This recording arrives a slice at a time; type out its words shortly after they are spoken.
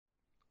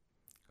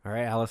All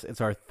right, Alice,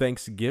 it's our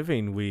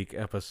Thanksgiving week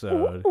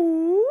episode.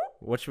 Ooh.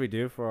 What should we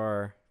do for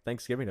our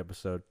Thanksgiving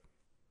episode?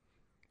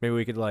 Maybe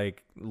we could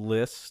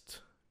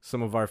list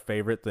some of our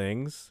favorite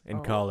things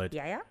and call it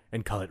Yeah.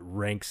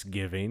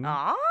 Ranksgiving.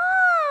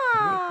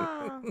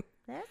 Ah,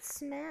 that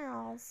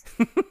smells.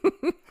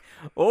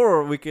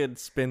 Or we could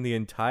spend the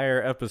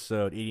entire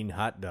episode eating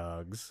hot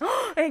dogs.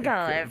 And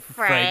call it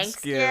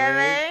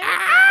Franksgiving. Franksgiving.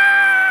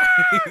 Ah!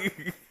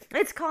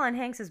 It's Colin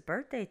Hanks'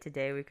 birthday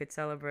today. We could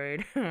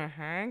celebrate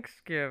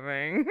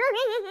Thanksgiving.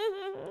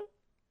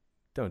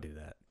 Don't do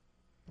that.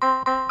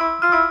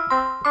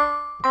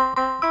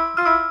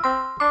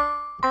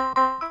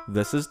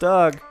 This is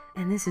Doug.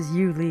 And this is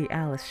Lee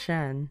Alice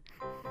Shen.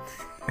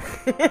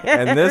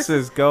 And this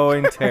is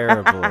going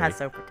terribly.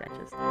 So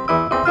pretentious.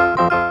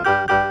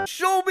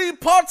 Show me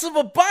parts of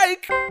a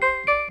bike!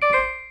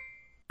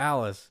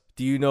 Alice,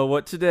 do you know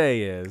what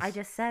today is? I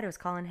just said it was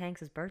Colin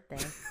Hanks' birthday.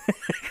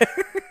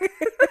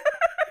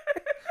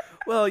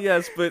 Well,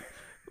 yes, but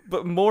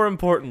more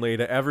importantly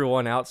to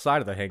everyone outside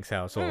of the Hanks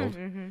household,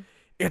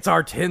 it's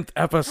our 10th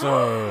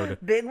episode.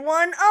 Big 1-0.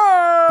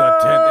 The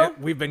 10th.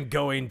 We've been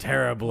going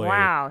terribly.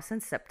 Wow,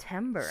 since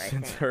September, I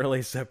Since think.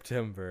 early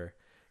September.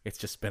 It's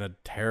just been a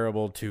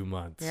terrible 2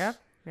 months. Yep.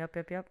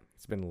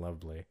 It's been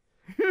lovely.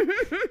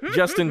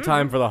 Just in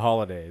time for the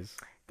holidays.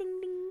 Ding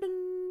ding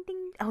ding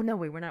ding. Oh no,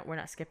 we're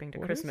not skipping to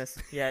Christmas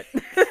yet.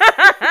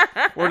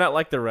 We're not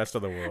like the rest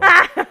of the world.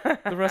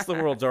 The rest of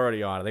the world's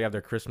already on it. They have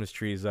their Christmas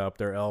trees up,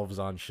 their elves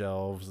on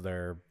shelves,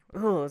 their...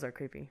 Oh, those are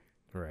creepy.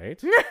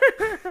 Right?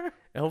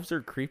 Elves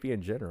are creepy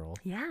in general.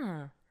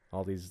 Yeah.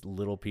 All these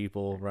little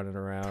people running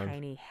around.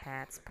 Tiny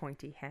hats,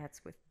 pointy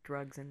hats with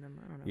drugs in them.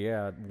 I don't know.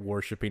 Yeah,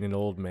 worshiping an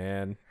old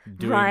man.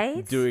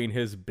 Right? Doing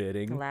his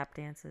bidding. Lap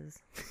dances.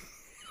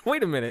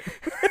 Wait a minute.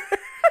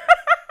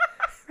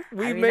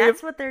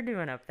 That's what they're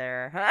doing up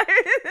there.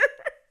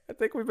 I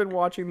think we've been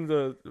watching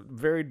the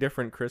very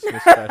different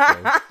Christmas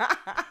specials.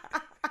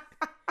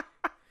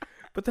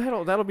 But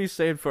that'll be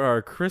saved for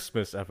our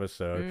Christmas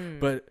episode.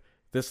 But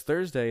this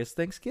Thursday is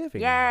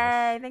Thanksgiving.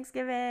 Yay,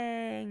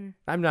 Thanksgiving.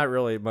 I'm not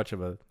really much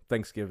of a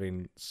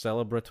Thanksgiving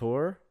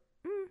celebrator.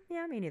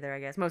 Yeah, me neither, I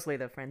guess. Mostly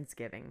the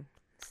Friendsgiving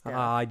stuff.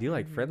 I do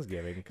like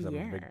Friendsgiving because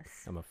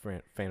Yes. I'm a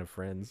fan of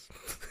Friends.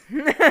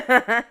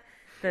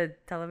 The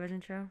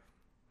television show?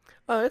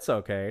 Oh, it's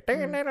okay.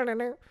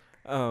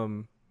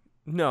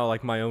 No,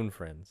 like my own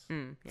friends.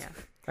 Yeah.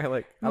 I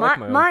like my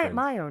own friends.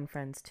 My own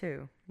friends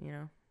too, you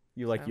know.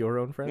 You like your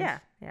own friends?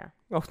 Yeah.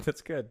 Oh,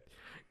 that's good.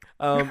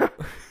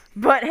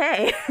 But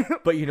hey,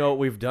 But you know what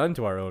we've done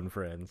to our own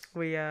friends?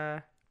 we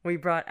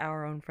brought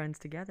our own friends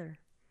together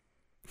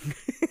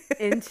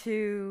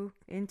into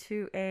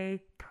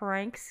a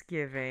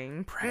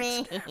pranksgiving.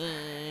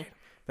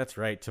 That's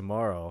right,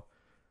 tomorrow.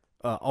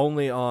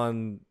 Only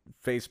on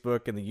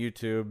Facebook and the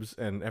YouTubes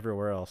and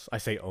everywhere else. I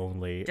say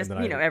only. Just,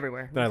 and then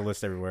everywhere. Then I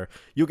list everywhere.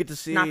 You'll get to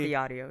see... Not the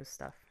audio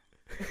stuff.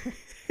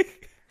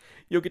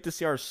 You'll get to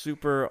see our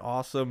super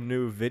awesome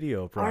new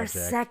video project.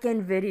 Our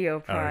second video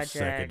Our project.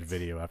 second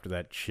video after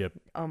that chip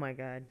Oh my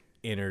god.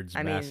 innards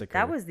I massacre.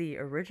 mean, that was the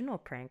original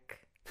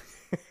prank.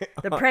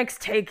 The prank's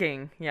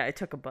taking. Yeah, it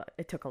took a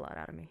lot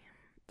out of me.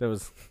 That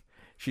was...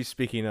 She's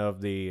speaking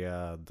of the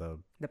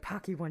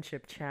Pocky One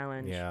Chip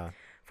Challenge. yeah.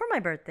 For my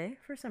birthday,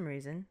 for some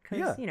reason.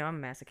 Because, Yeah.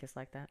 I'm a masochist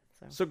like that.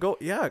 So. So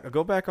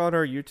go back on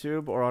our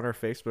YouTube or on our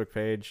Facebook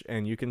page,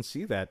 and you can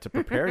see that to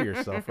prepare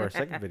yourself for our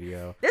second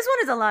video. This one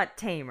is a lot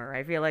tamer.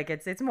 I feel like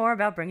it's more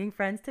about bringing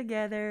friends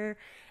together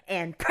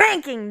and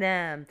pranking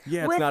them.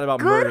 Yeah, it's with not about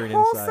good, murdering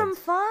wholesome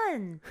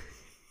insides.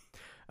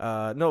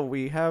 fun. No,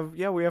 we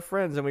have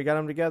friends, and we got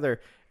them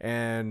together,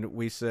 and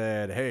we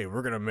said, hey,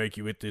 we're gonna make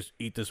you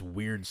eat this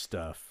weird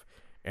stuff,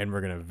 and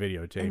we're gonna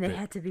videotape And they it.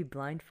 had to be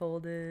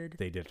blindfolded.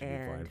 They did have to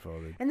be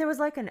blindfolded. And there was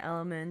like an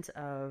element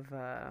of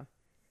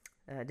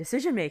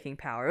decision-making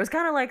power. It was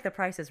kind of like the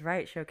Price is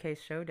Right Showcase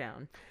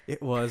Showdown.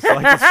 It was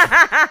like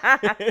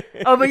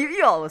Oh, but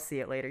you all will see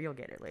it later. You'll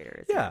get it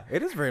later. yeah,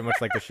 it is very much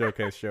like the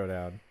Showcase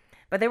Showdown.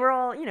 But they were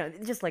all,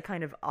 just like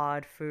kind of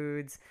odd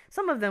foods.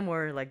 Some of them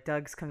were like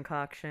Doug's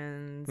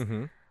concoctions.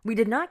 Mm-hmm. We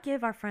did not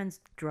give our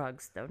friends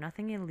drugs, though.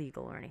 Nothing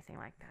illegal or anything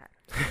like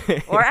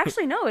that. Or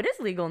actually, no, it is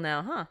legal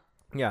now, huh?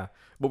 Yeah,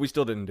 but we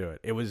still didn't do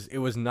it. It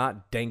was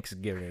not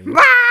Thanksgiving.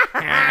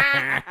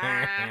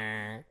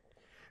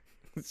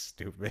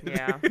 Stupid.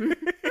 Yeah.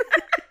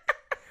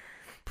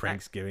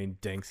 Pranksgiving,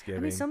 Thanksgiving.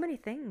 I mean, so many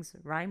things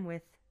rhyme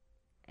with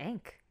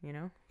ank,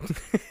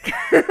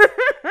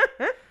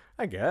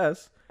 I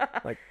guess.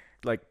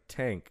 Like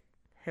tank.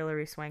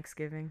 Hillary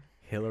Swanksgiving.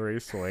 Hillary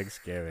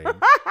Swanksgiving.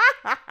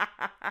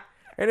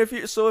 And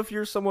if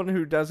you're someone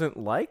who doesn't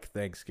like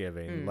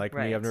Thanksgiving, like me,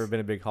 I've right. never been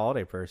a big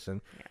holiday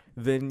person,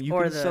 then you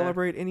Or can the-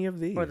 celebrate any of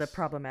these. Or the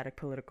problematic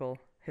political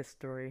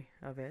history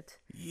of it.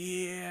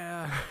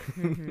 Yeah.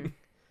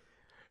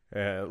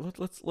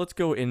 Let's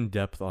go in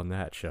depth on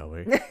that, shall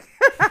we?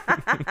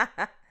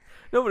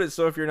 No, but if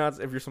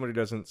you're somebody who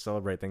doesn't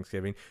celebrate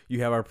Thanksgiving,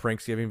 you have our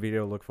Pranksgiving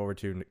video to look forward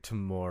to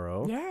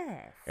tomorrow.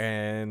 Yes.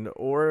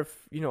 Or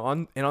if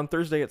on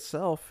Thursday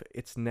itself,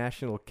 it's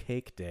National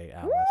Cake Day,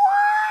 Alice.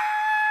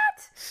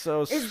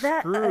 So Is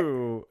that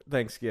screw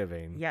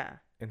Thanksgiving Yeah.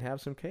 and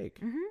have some cake.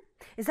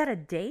 Is that a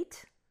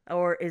date?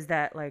 Or is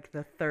that like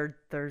the third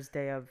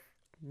Thursday of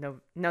no?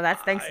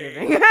 That's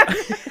Thanksgiving.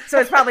 So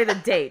it's probably the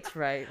date,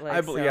 right? Like,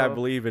 I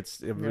believe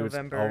it's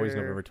November- always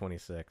November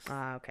 26th.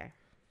 Ah, okay.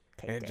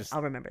 Cake And it day. just-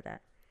 I'll remember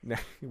that.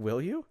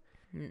 Will you?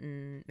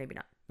 Maybe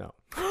not. No.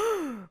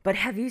 But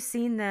have you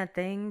seen that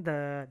thing?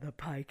 The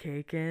pie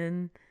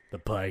cakein? The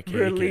pie cake.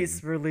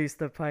 Release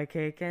the pie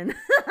cakein.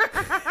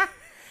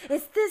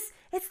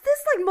 It's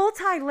this like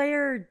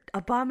multi-layered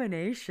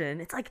abomination.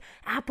 It's like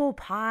apple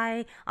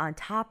pie on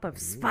top of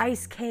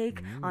spice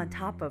cake, on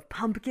top of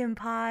pumpkin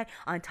pie,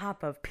 on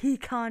top of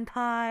pecan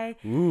pie.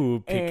 Ooh,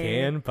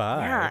 pecan and-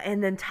 pie. Yeah,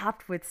 and then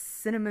topped with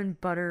cinnamon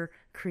butter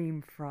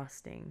cream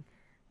frosting.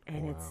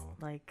 And it's Wow.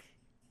 like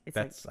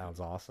That sounds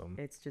awesome.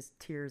 it's just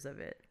tears of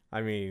it.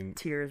 I mean,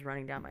 Tears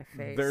running down my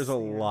face. there's a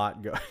lot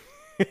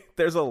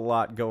there's a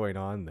lot going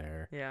on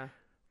there. Yeah.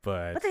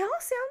 But But they all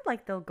sound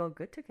like they'll go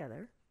good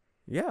together.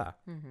 yeah.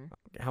 Mm-hmm.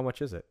 How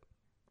much is it?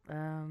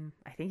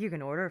 I think you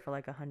can order for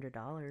like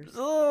 $100.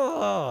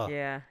 Ugh.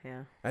 Yeah.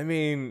 I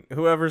mean,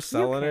 whoever's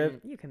selling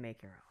it, You can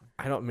make your own.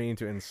 I don't mean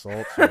to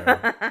insult you.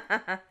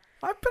 But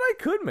I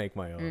could make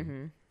my own.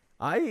 Mm-hmm.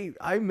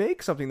 I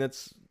make something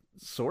that's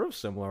sort of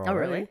similar already. Oh,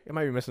 really? It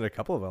might be missing a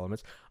couple of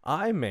elements.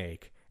 I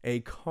make a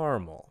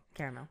caramel,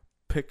 Caramel.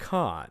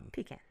 pecan,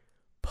 Pecan.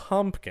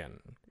 pumpkin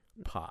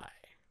pie.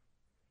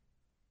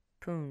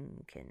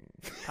 Pumpkin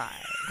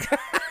pie.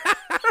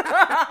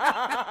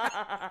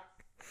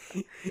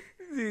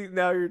 See,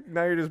 now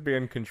you're just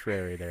being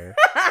contrary there.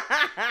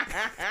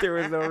 There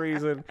was no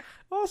reason.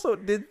 Also,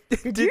 did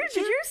Did you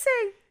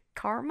say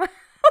karma?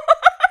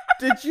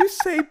 did you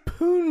say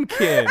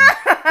poonkin?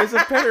 Is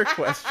a better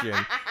question.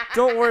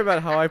 Don't worry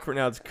about how I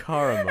pronounce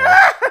caramel.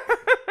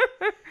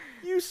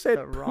 You said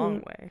The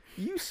wrong way.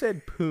 You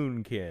said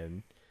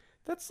poonkin.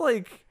 That's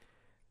like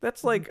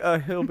a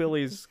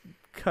hillbilly's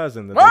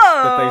cousin that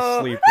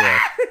they sleep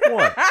with.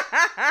 What?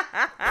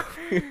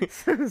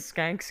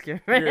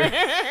 Skanksgiving.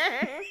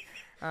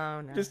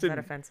 Oh no, Just is that in-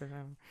 offensive?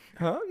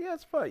 Huh? Yeah,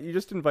 it's fine. You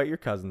just invite your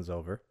cousins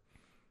over.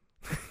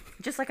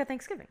 Just like a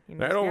Thanksgiving. You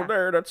That just- over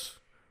there, that's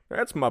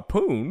my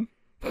poon.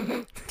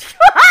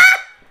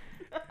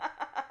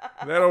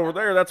 That over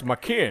there, that's my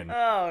kin.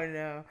 Oh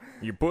no.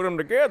 You put them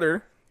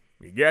together,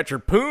 you got your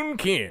poon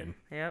kin.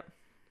 Yep.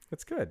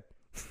 That's good.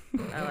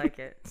 I like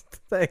it.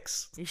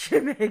 Thanks. You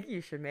should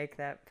make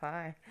that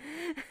pie.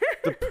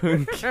 The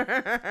poon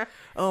kin.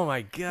 Oh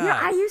my god.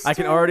 Yeah, I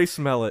can already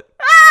smell it.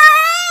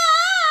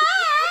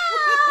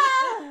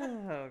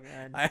 Oh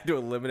god. I had to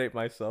eliminate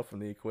myself from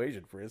the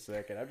equation for a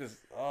second. I'm just,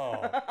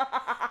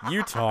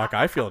 you talk.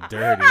 I feel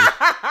dirty.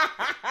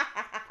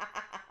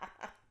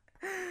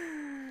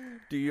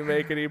 Do you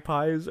make any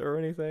pies or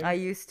anything? I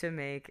used to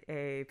make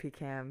a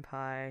pecan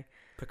pie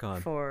Pecan.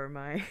 for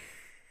my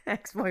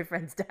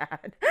ex-boyfriend's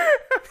dad.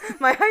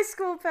 My high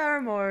school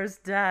paramour's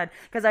dad.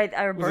 Because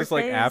our Was this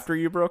like birthdays- after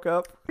you broke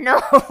up?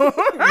 No.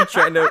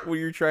 Were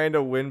you trying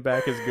to win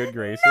back his good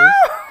graces?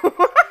 But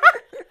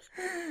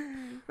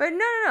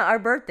no. Our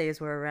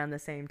birthdays were around the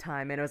same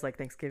time, and it was like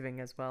Thanksgiving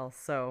as well.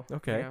 So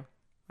Okay.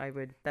 I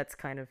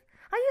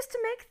used to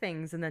make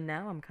things, and then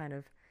now I'm kind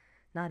of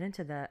not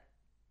into that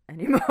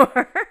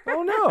anymore.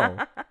 Oh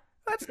no.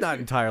 That's not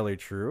entirely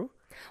true.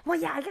 Well,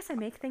 yeah, I guess I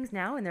make things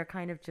now, and they're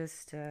kind of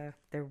just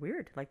they're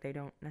weird. Like they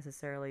don't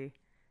necessarily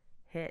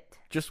hit.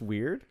 Just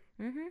weird.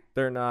 Mm-hmm.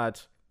 They're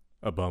not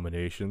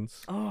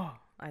abominations. Oh,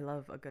 I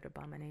love a good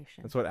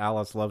abomination. That's what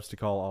Alice loves to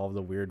call all of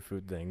the weird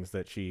food things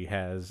that she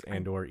has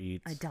and or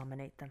eats. I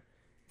dominate them.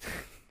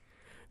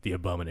 The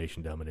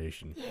abomination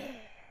domination.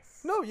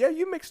 Yes. No, yeah,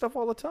 you make stuff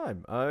all the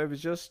time. It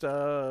was just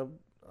a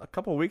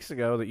couple weeks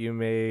ago that you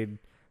made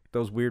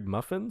those weird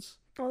muffins.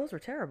 Oh, those were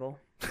terrible.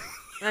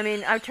 I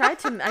mean, I tried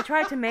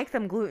to make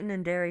them gluten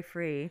and dairy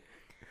free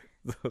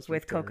Those were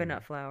with terrible.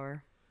 coconut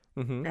flour,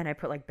 Mhm. and I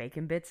put like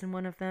bacon bits in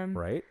one of them.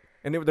 Right?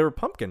 And they were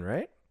pumpkin,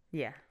 right?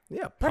 Yeah.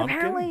 Yeah, But pumpkin,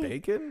 apparently-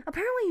 bacon.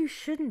 Apparently, you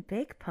shouldn't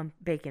bake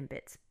bacon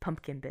bits,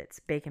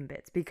 bacon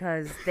bits,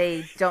 because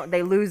they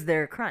lose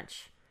their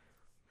crunch.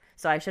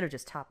 So I should have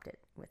just topped it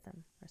with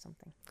them or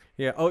something.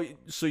 Yeah. Oh,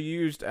 so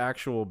you used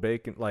actual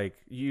bacon, like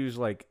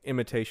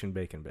imitation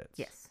bacon bits.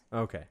 Yes.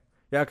 Okay.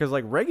 Yeah, because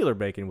like regular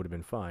bacon would have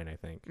been fine, I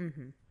think.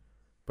 Mm-hmm.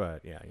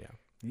 But yeah.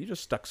 You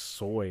just stuck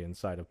soy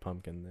inside of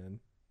pumpkin then.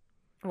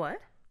 What?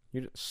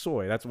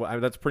 Soy. That's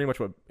pretty much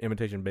what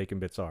imitation bacon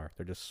bits are.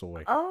 They're just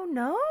soy. Oh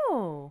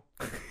no!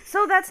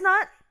 So that's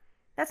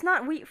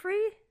not wheat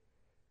free.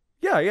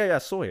 Yeah.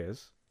 Soy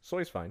is.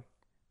 Soy's fine.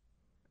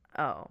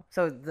 Oh,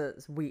 so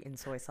the wheat and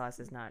soy sauce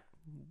is not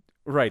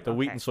Right. The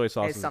wheat Okay. and soy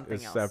sauce It's something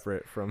is else.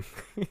 separate from.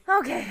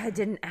 okay. I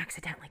didn't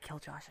accidentally kill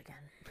Josh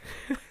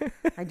again.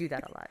 I do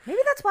that a lot. Maybe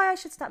that's why I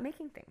should stop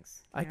making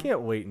things. I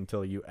can't wait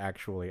until you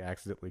actually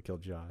accidentally kill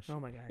Josh. Oh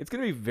my god. It's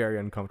gonna be very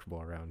uncomfortable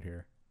around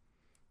here.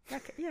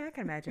 Yeah, I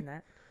can imagine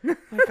that.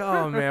 Like,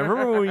 oh man,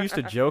 remember when we used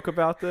to joke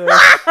about this?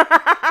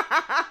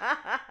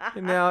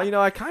 And now,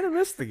 I kind of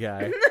miss the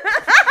guy.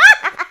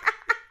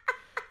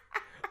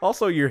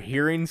 Also, your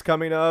hearing's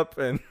coming up,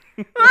 and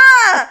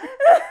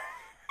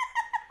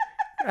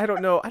I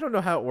don't know. I don't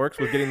know how it works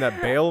with getting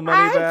that bail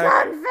money back.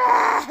 I confess.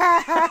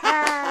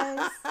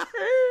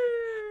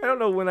 I don't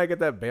know when I get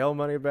that bail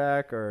money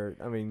back, or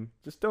I mean,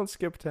 just don't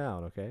skip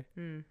town, okay?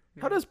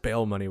 How does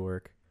bail money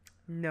work?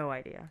 No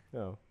idea.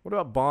 No. What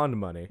about bond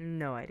money?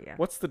 No idea.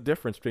 What's the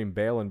difference between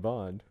bail and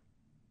bond?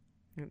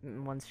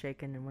 One's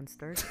shaken and one's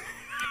stirred.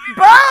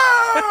 Boom!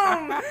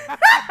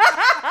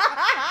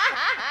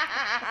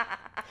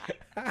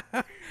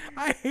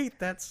 I hate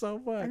that so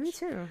much. Me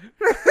too.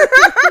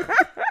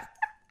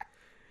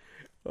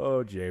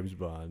 Oh, James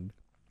Bond.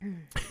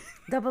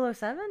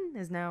 007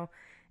 is now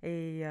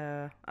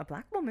a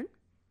black woman.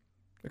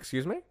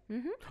 Excuse me?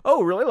 Mm-hmm.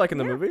 Oh, really? Like in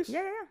the movies?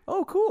 Yeah.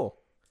 Oh, cool.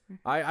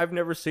 I've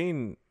never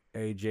seen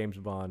a James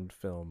Bond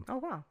film. Oh,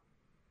 wow.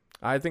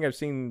 I think I've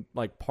seen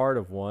like part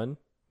of one.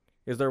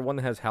 Is there one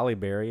that has Halle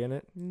Berry in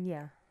it?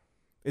 Yeah.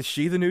 Is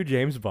she the new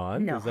James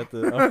Bond? No. Is that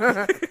the?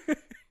 Oh.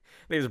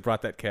 They just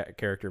brought that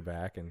character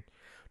back, and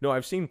no,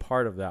 I've seen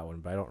part of that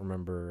one, but I don't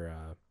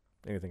remember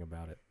anything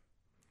about it.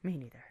 Me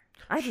neither.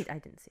 I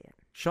didn't see it.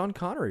 Sean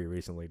Connery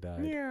recently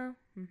died. Yeah.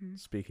 Mm-hmm.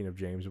 Speaking of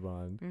James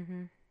Bond.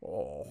 Mm-hmm.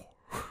 Oh.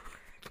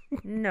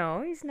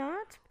 No, he's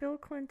not. Bill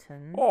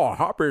Clinton. Oh,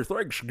 happy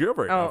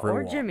Thanksgiving, Oh,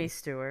 everyone. or Jimmy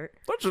Stewart.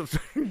 That's just,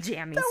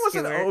 Jammy that was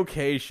Stewart. an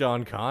okay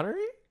Sean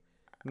Connery.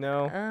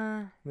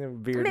 No.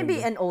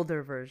 Maybe an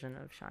older version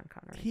of Sean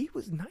Connery. He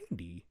was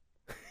 90.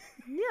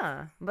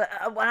 Yeah, but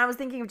when I was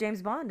thinking of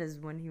James Bond is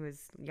when he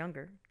was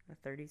younger, the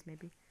 30s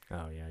maybe.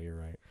 Oh, yeah, you're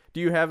right.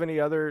 Do you have any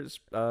other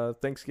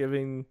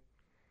Thanksgiving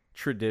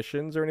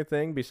traditions or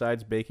anything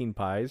besides baking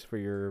pies for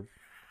your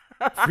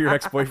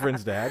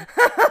ex-boyfriend's dad?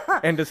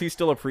 And does he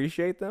still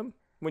appreciate them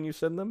when you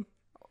send them?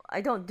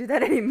 I don't do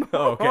that anymore.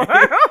 Oh,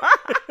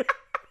 okay.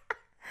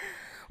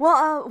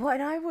 Well,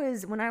 when I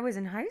was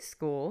in high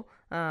school,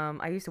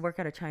 I used to work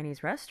at a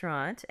Chinese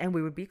restaurant, and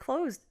we would be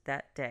closed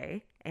that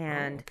day.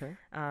 And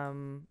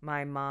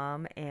my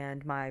mom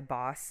and my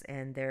boss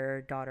and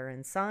their daughter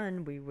and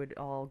son, we would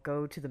all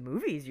go to the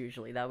movies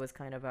usually. That was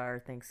kind of our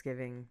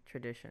Thanksgiving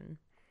tradition.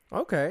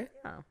 Okay.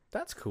 Yeah.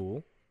 That's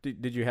cool.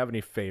 Did you have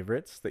any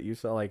favorites that you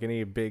saw, like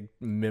any big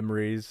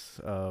memories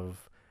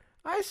of,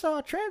 I saw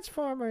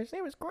Transformers,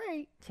 it was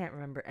great? Can't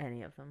remember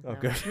any of them. Oh, no.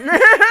 good.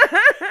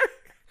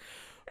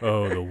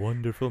 Oh, the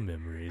wonderful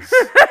memories.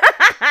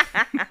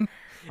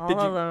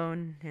 All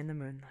alone in the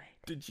moonlight.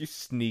 Did you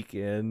sneak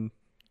in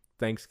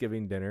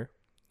Thanksgiving dinner,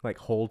 like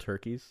whole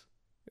turkeys,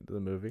 into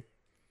the movie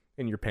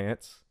in your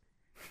pants?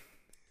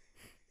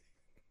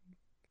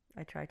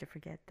 I tried to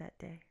forget that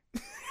day.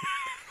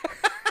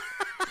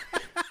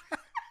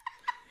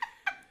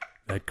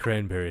 That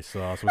cranberry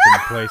sauce was in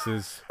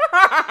places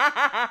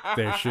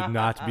there should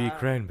not be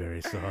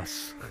cranberry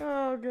sauce.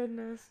 Oh,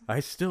 goodness. I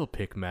still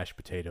pick mashed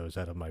potatoes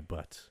out of my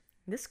butt.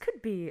 This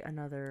could be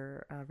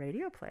another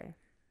radio play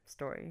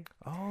story.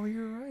 Oh,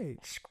 you're right.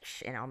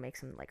 Squish, and I'll make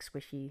some like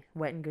squishy,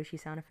 wet and gushy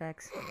sound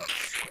effects.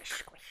 Squish,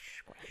 squish,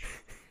 squish.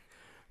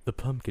 The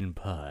pumpkin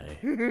pie.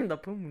 The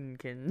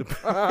pumpkin.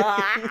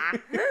 Oh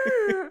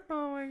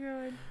my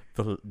god.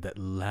 That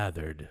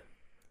lathered.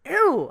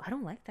 Ew, I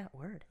don't like that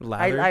word.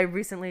 Lather? I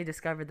recently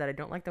discovered that I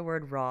don't like the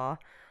word raw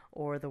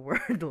or the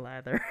word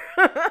lather.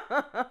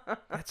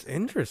 That's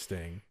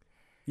interesting.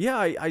 Yeah,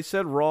 I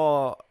said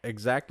raw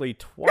exactly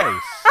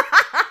twice.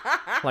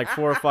 Like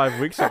 4 or 5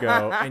 weeks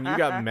ago, and you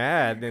got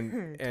mad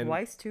and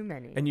Twice too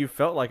many. And you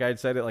felt like I'd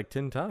said it like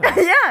 10 times.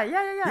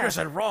 Yeah. You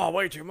said raw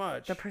way too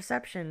much. The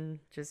perception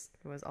just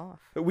was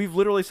off. We've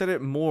literally said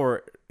it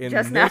more in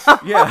Just this. now.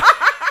 Yeah.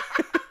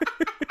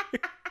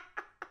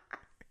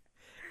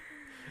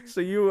 So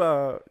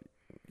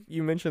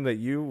you mentioned that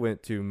you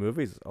went to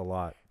movies a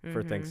lot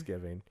for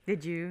Thanksgiving.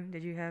 Did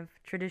you have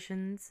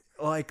traditions?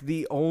 Like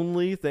the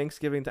only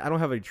Thanksgiving I don't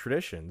have any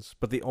traditions,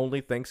 but the only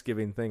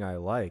Thanksgiving thing I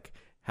like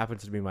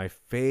happens to be my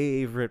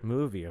favorite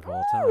movie of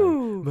all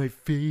time. My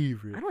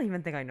favorite. I don't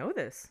even think I know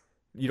this.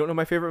 You don't know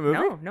my favorite movie?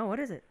 No, what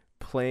is it?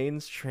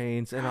 Planes,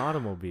 Trains, and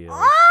Automobiles.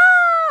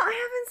 Oh, I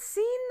haven't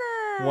seen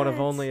that. One of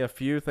only a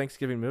few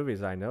Thanksgiving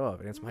movies I know of,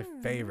 and it's my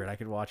favorite. I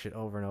could watch it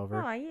over and over.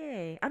 Oh,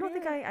 yay. I don't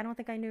think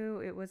I knew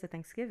it was a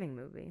Thanksgiving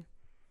movie.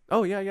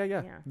 Oh,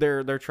 yeah.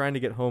 They're trying to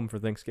get home for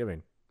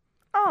Thanksgiving.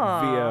 Oh,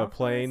 Via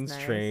planes, that's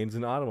nice. trains,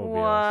 and automobiles.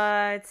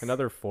 What? And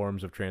other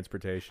forms of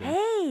transportation.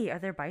 Hey, are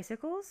there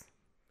bicycles?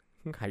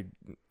 I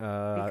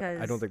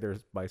Because don't think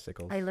there's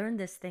bicycles. I learned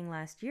this thing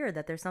last year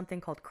that there's something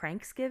called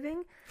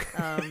Cranksgiving.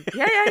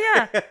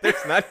 Yeah.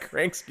 It's not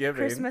Cranksgiving.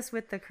 Christmas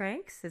with the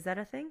Cranks. Is that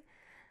a thing?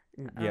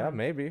 Yeah,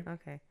 maybe.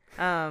 Okay.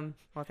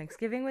 Well,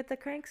 Thanksgiving with the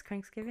Cranks,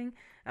 Cranksgiving.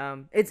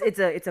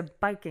 It's a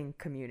biking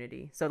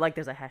community. So like,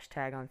 there's a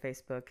hashtag on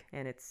Facebook,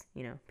 and it's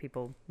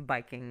people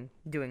biking,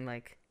 doing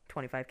like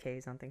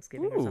 25Ks on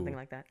Thanksgiving or something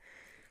like that.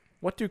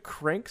 What do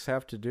cranks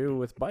have to do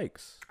with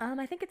bikes?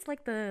 I think it's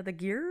like the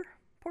gear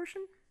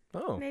portion.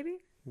 Oh,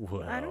 Maybe.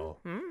 well, I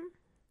don't.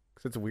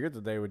 'cause it's weird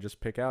that they would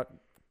just pick out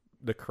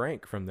the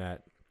crank from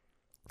that.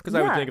 Because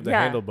I would think of the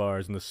yeah.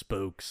 handlebars and the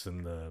spokes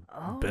and the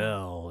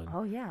bell. And...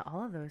 Oh yeah,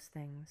 all of those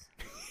things.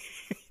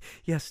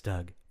 Yes,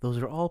 Doug. Those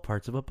are all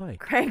parts of a bike.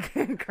 Crank.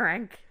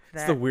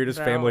 It's the weirdest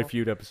Family bell.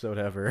 Feud episode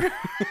ever.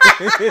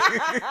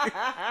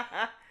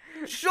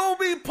 Show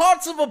me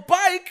parts of a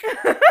bike.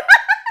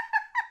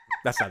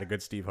 That's not a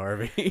good Steve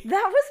Harvey.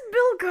 That was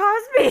Bill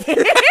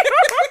Cosby.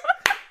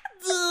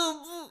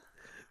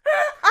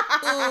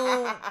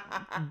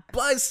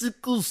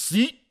 Bicycle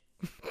seat.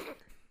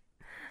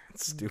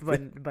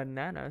 Stupid.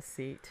 Banana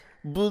seat.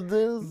 But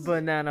there's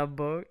Banana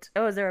boat.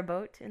 Oh, is there a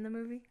boat in the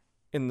movie?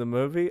 In the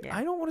movie, Yeah.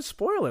 I don't want to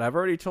spoil it. I've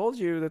already told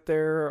you that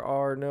there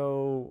are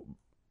no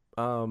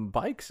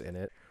bikes in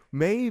it.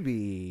 Maybe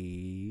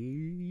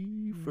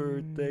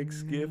for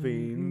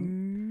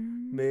Thanksgiving.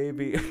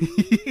 Maybe.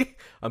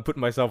 I'm putting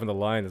myself in the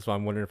line, so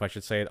I'm wondering if I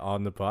should say it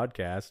on the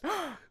podcast.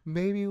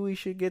 Maybe we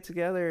should get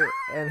together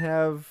and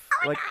have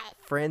like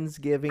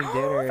Friendsgiving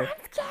dinner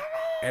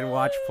and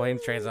watch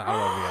Planes, Trains, and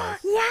Automobiles.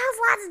 Yes,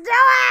 let's do it!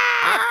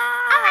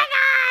 Oh my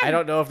god! I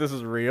don't know if this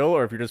is real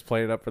or if you're just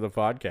playing it up for the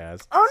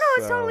podcast. Oh no,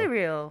 it's So- totally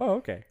real. Oh,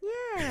 okay.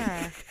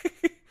 Yeah.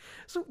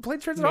 So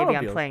Planes, Trains, and Maybe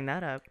Automobiles. I'm playing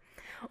that up.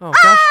 Oh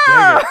gosh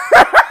dang it.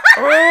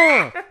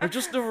 Oh, I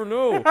just never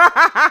know.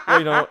 Well,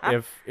 you know,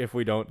 if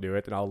we don't do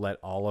it, then I'll let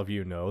all of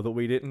you know that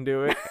we didn't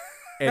do it,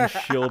 and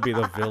she'll be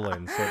the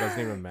villain, so it doesn't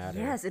even matter.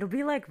 Yes, it'll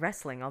be like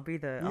wrestling. I'll be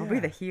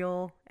the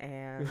heel,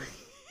 and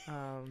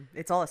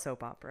it's all a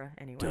soap opera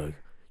anyway. Doug,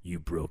 you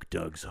broke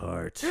Doug's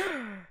heart.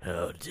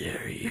 How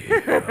dare you?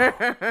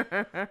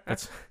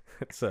 That's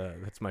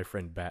my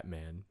friend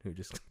Batman, who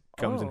just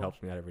comes and Oh.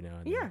 helps me out every now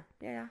and then.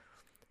 Yeah.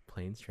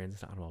 Planes,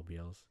 Trains, and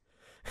Automobiles.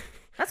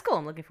 That's cool.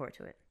 I'm looking forward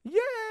to it.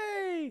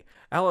 Yay!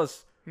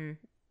 Alice,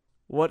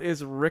 what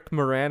is Rick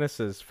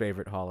Moranis'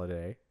 favorite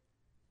holiday?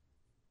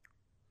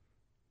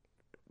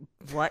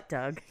 What,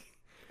 Doug?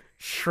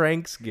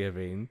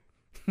 Shranksgiving.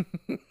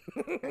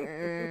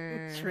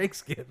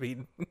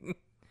 Shranksgiving.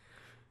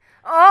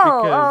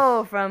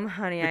 Oh, from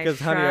Honey I because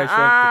Shrunk. Honey, I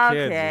Shrunk the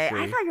Kids, you Okay,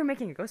 I see. thought you were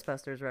making a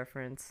Ghostbusters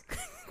reference.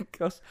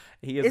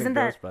 He isn't Isn't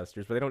that-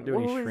 Ghostbusters, but they don't do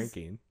any what was-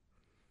 shrinking.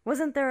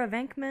 Wasn't there a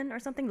Venkman or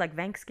something like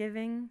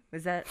Thanksgiving?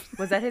 Was that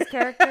his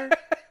character,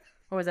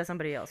 or was that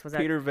somebody else? Was that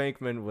Peter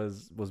Venkman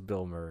was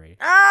Bill Murray.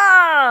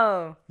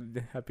 Oh!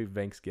 Happy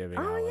Thanksgiving,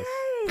 Oh Alice.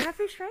 yay!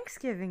 Happy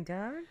Shranksgiving,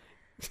 Doug.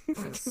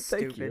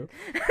 Thank you.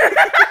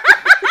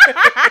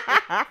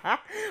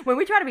 When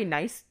we try to be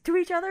nice to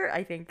each other,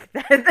 I think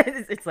that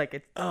it's like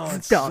it's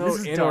It's dumb. so This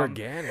is dumb.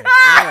 inorganic.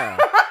 Yeah.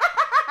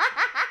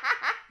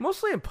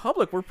 Mostly in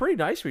public, we're pretty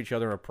nice to each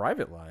other in our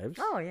private lives.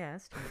 Oh yeah,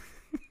 that's true.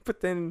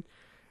 But then,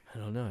 I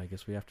don't know. I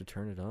guess we have to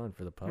turn it on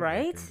for the public.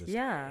 Right? And just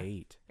Yeah.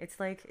 hate. It's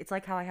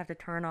like how I have to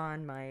turn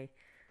on my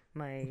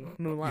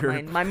Mulan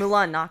Your- my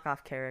Mulan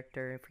knockoff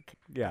character.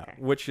 Yeah. Okay.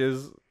 Which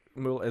is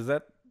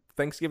that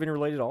Thanksgiving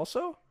related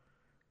also?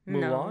 No.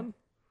 Mulan?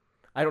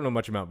 I don't know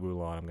much about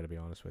Mulan. I'm going to be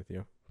honest with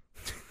you.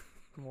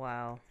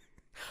 Wow.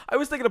 I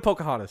was thinking of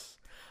Pocahontas.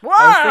 Whoa!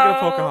 I was thinking of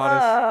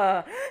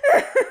Pocahontas.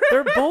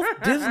 They're both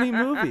Disney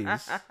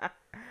movies.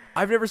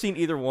 I've never seen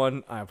either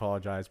one. I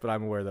apologize, but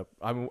I'm aware that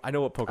I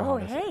know what Oh,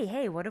 Pocahontas is.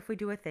 hey, what if we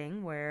do a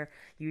thing where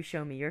you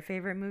show me your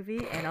favorite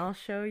movie and I'll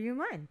show you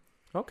mine?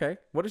 Okay.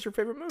 What is your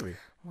favorite movie?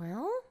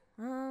 Well,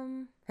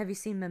 have you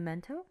seen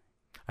Memento?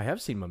 I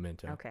have seen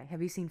Memento. Okay.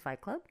 Have you seen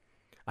Fight Club?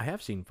 I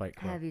have seen Fight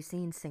Club. Have you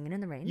seen Singing in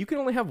the Rain? You can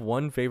only have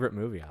one favorite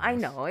movie. I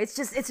Alice. know. It's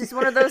just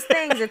one of those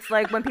things. It's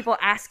like when people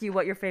ask you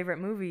what your favorite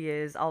movie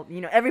is,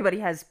 everybody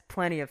has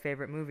plenty of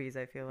favorite movies,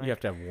 I feel like. You have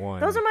to have one.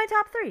 Those are my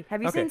top 3.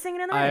 Have you Okay. seen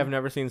Singing in the Rain? I have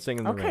never seen Singing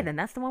in the Okay, Rain. then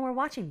that's the one we're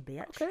watching,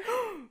 bitch.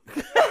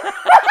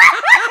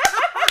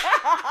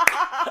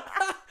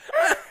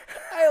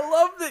 I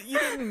love that you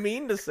didn't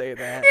mean to say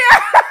that.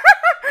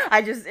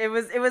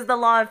 It was the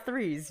law of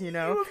threes,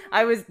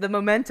 the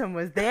momentum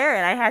was there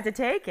and I had to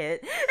take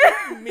it.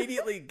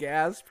 Immediately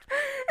gasped,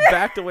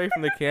 backed away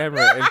from the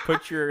camera, and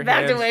put your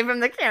Backed hands. away from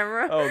the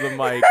camera. Oh, the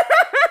mic.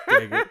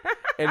 Dang it.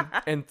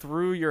 And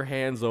threw your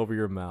hands over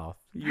your mouth.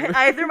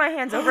 I threw my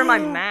hands over my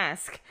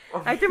mask.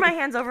 I threw my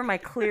hands over my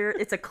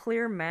it's a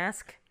clear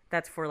mask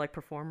that's for like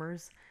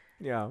performers.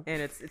 Yeah.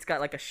 And it's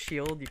got like a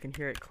shield. You can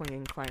hear it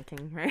clanging,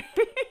 clanking, right?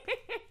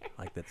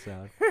 I like that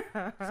sound.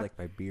 It's like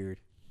my beard.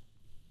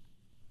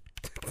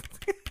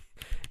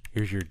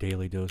 Here's your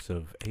daily dose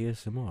of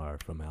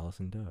ASMR from Alice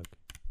and Doug.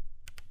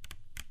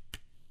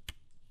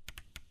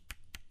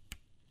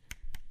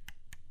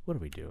 What are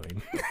we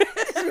doing?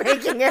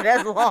 Making it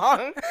as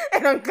long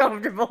and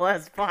uncomfortable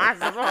as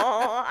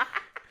possible.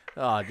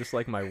 Ah, just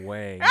like my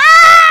wang.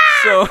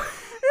 So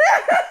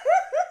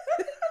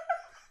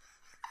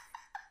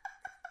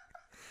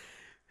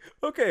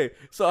okay,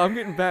 so I'm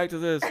getting back to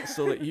this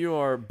so that you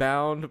are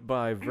bound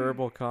by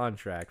verbal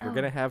contract. We're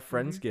gonna have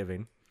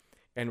Friendsgiving,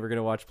 and we're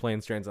gonna watch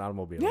Planes, Trains, and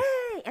Automobiles,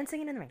 Yay! And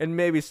Singing in the Rain. and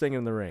maybe Singing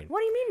in the Rain. What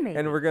do you mean, maybe?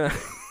 And we're gonna.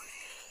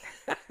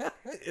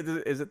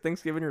 Is it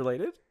Thanksgiving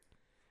related?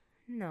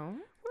 No.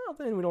 Well,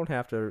 then we don't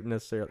have to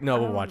necessarily.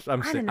 No, we'll watch. I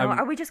don't know.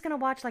 Are we just gonna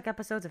watch like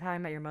episodes of How I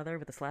Met Your Mother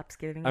with the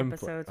slapsgiving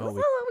episodes? oh,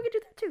 We could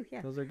do that too.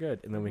 Yeah. Those are good,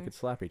 and then we could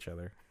slap each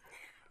other.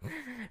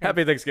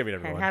 Happy Thanksgiving,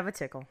 everyone. And have a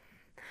tickle.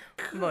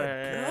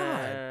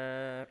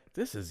 God.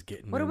 This is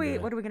getting. What are we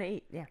into- gonna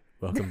eat? Yeah.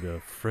 Welcome to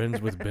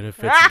Friends with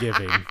Benefits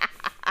Giving.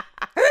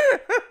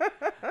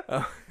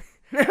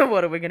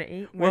 What are we gonna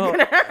eat? Well,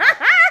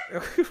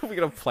 we're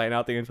gonna plan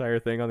out the entire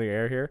thing on the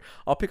air here.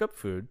 I'll pick up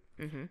food,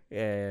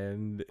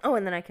 and Oh,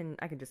 and then I can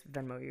just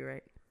Venmo you,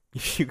 right?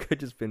 you could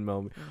just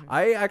Venmo me.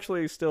 I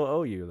actually still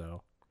owe you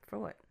though. For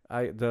what?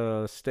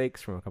 The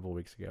steaks from a couple of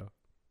weeks ago.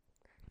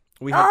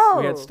 We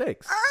had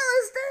steaks.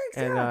 Oh, the steaks.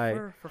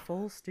 And for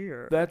full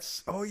steer.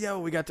 That's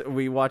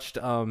we watched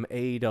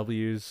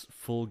AEW's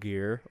Full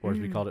Gear, or as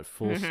we called it,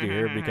 Full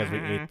Steer, because we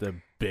ate the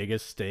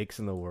biggest steaks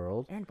in the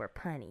world. And we're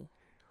punny.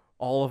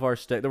 All of our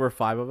steak, there were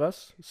 5 of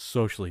us,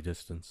 socially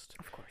distanced.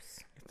 Of course.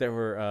 There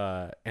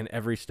were and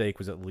every steak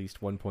was at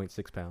least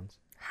 1.6 pounds.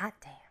 Hot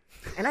damn.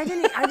 And I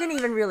didn't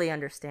even really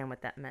understand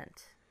what that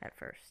meant at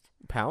first.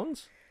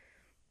 Pounds?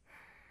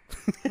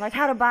 Like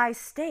how to buy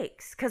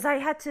steaks, cuz I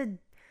had to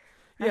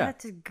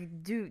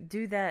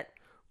do that.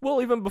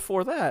 Well, even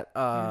before that,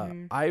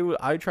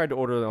 I tried to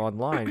order them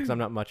online because I'm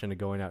not much into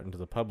going out into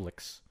the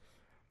Publix.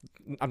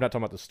 I'm not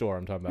talking about the store.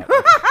 I'm talking about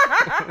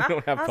we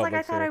don't have I was like,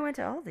 I Publix thought here. I went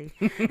to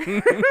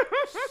Aldi.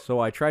 So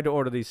I tried to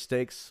order these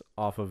steaks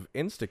off of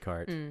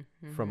Instacart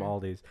from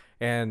Aldi's,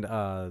 and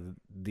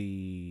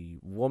the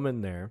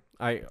woman there,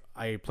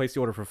 I placed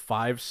the order for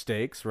 5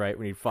 steaks. Right,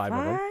 we need 5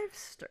 of them.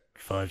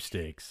 5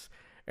 steaks,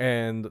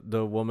 and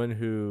the woman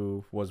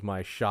who was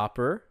my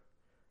shopper,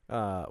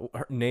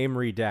 her name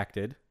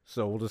redacted,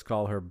 so we'll just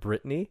call her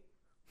Brittany.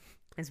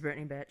 It's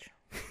Brittany, bitch.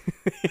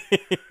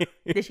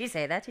 Did she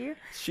say that to you?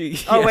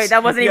 Oh wait,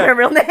 that wasn't even her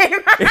real name.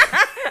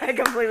 I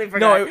completely forgot.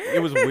 No,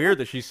 it was weird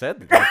that she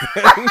said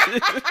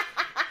that.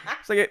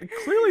 It's like, it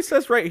clearly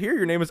says right here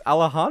your name is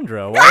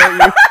Alejandro.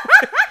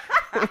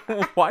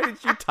 Why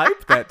did you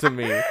type that to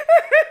me?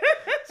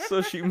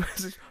 So she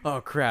messaged,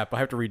 oh crap, I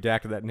have to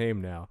redact that name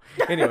now.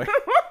 Anyway.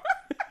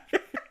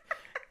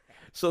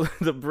 So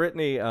the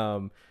Brittany,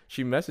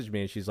 she messaged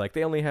me and she's like,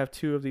 they only have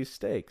 2 of these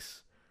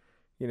steaks.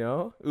 You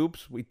know?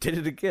 Oops, we did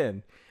it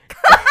again.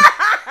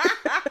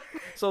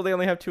 So they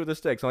only have 2 of the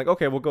steaks. I'm like,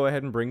 okay, we'll go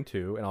ahead and bring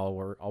 2, and I'll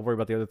worry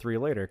about the other 3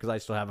 later, because I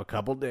still have a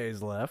couple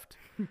days left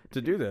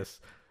to do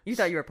this. You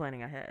thought you were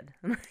planning ahead.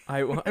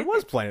 I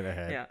was planning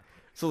ahead. Yeah.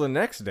 So the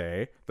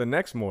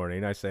next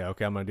morning, I say,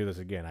 okay, I'm gonna do this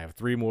again. I have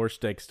 3 more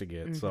steaks to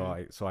get.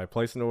 So I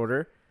place an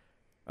order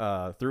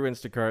through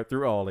Instacart,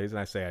 through Aldi's, and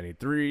I say I need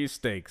 3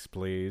 steaks,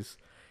 please.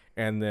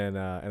 And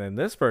then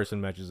this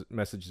person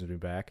messages me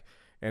back,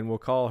 and we'll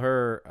call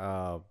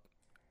her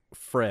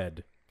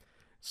Fred.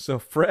 So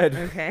Fred.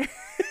 Okay.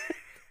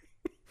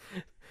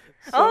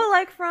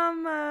 Like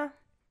from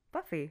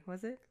Buffy,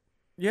 was it?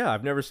 Yeah,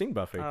 I've never seen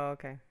Buffy. Oh,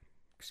 okay.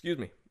 Excuse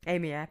me.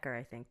 Amy Acker,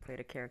 I think, played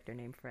a character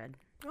named Fred.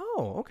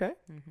 Oh, okay.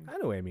 I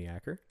know Amy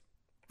Acker.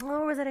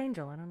 Or was it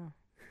Angel? I don't know.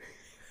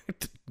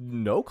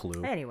 No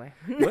clue. Anyway.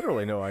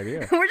 Literally no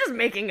idea. We're just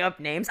making up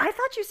names. I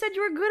thought you said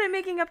you were good at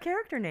making up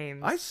character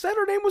names. I said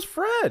her name was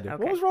Fred. Okay.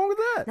 What was wrong with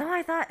that? No,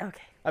 I thought,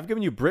 okay. I've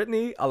given you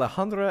Brittany,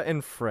 Alejandra,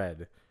 and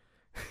Fred.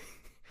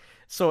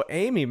 So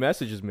Amy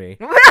messages me,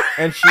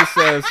 and she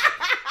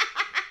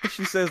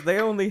says they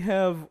only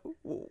have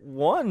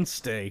 1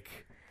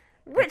 steak.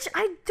 Which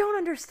I don't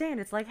understand.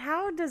 It's like,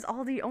 how does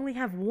Aldi only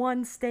have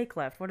 1 steak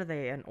left? What are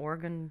they, an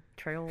Oregon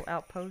Trail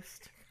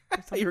outpost?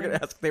 You were going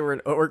to ask if they were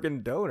an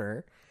organ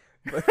donor.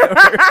 You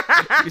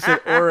said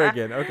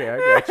Oregon. Okay, I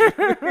got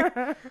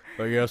you.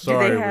 Oh, yeah,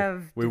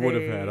 sorry. We would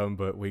have had them,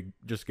 but we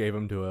just gave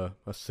them to a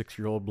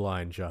 6-year-old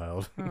blind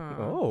child.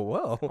 Oh,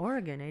 well.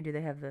 Oregon, eh? Do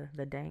they have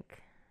the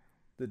dank?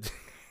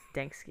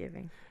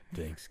 Thanksgiving.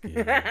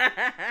 Thanksgiving.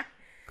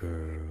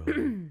 Girl.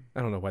 I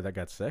don't know why that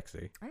got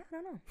sexy. I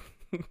don't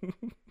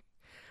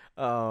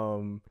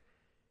know.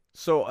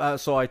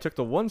 So I took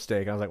the 1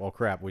 steak. I was like, well,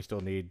 crap, we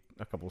still need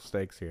a couple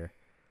steaks here.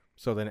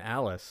 So then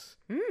Alice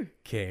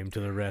came to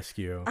the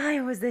rescue.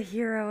 I was the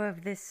hero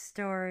of this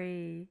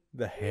story.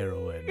 The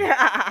heroine.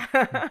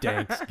 Yeah.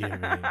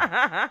 Thanksgiving.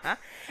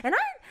 And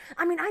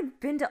I've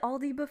been to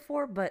Aldi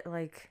before, but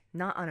like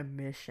not on a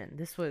mission.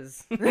 This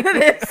was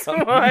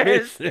Mission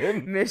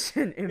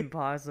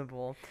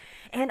Impossible.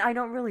 And I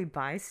don't really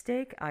buy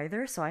steak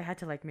either, so I had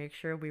to like make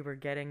sure we were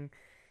getting.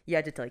 You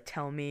had to like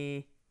tell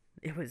me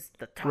it was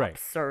the top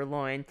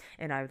sirloin,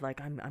 and I was like,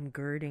 I'm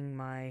girding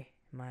my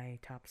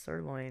top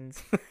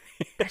sirloins.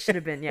 That should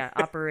have been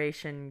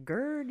Operation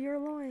Gird Your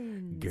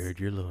Loins. Gird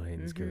your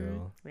loins,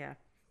 girl. Yeah.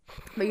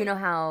 But you know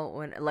how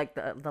when like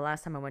the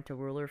last time I went to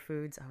Ruler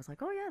Foods, I was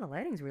like, oh yeah, the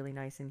lighting's really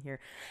nice in here,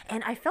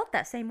 and I felt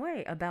that same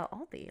way about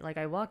Aldi. Like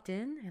I walked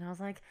in and I was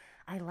like,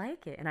 I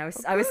like it, and I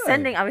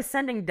was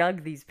sending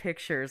Doug these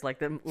pictures, like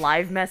the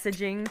live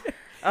messaging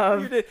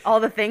of all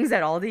the things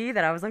at Aldi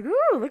that I was like,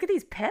 ooh, look at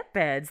these pet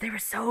beds. They were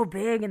so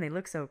big and they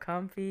look so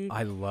comfy.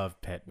 I love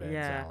pet beds,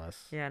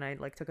 Alice. Yeah, and I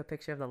like took a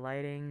picture of the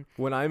lighting.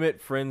 When I'm at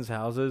friends'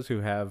 houses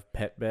who have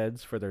pet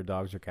beds for their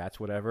dogs or cats,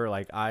 whatever,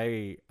 like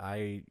I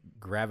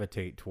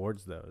gravitate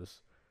towards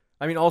those.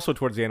 I mean, also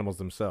towards the animals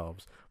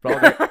themselves.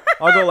 But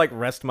I'll go like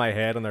rest my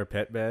head on their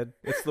pet bed.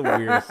 It's the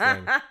weirdest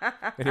thing.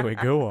 Anyway,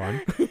 go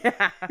on.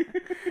 Yeah.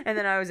 And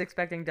then I was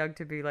expecting Doug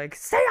to be like,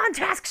 "Stay on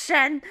task,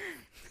 Shen."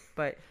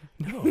 but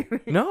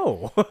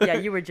No. yeah,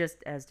 you were just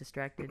as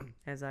distracted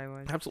as I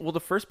was. Absolutely. Well, the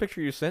first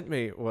picture you sent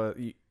me was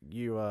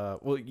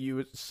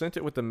you sent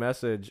it with the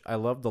message, "I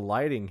love the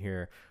lighting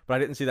here," but I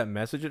didn't see that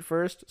message at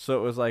first, so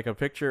it was like a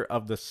picture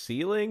of the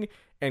ceiling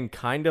and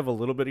kind of a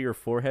little bit of your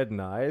forehead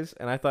and eyes,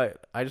 and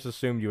I just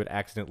assumed you had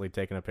accidentally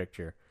taken a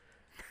picture.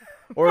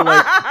 Or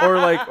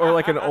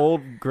like an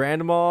old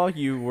grandma,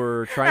 you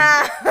were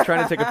trying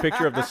to take a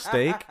picture of the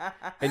steak,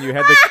 and you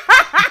had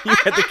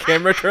the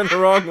camera turned the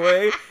wrong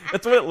way.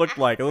 That's what it looked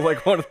like. It looked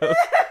like one of those.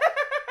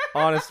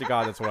 Honest to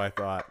God, that's what I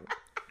thought.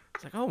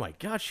 It's like, oh my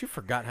God, she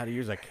forgot how to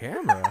use a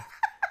camera.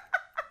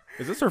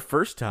 Is this her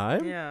first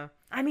time? Yeah.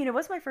 I mean, it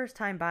was my first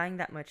time buying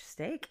that much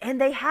steak,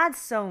 and they had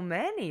so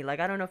many.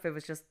 Like, I don't know if it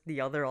was just the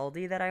other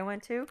Aldi that I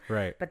went to,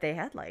 Right. but they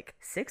had like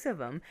 6 of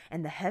them,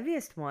 and the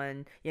heaviest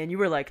one, yeah, and you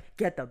were like,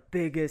 get the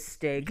biggest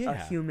steak a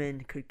Yeah.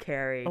 human could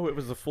carry. Oh, it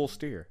was a full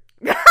steer.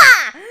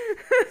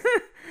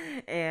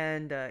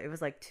 And it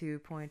was like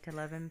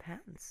 2.11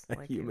 pounds. A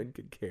Like human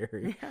could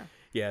carry. Yeah.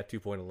 Yeah,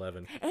 2.11.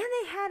 And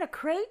they had a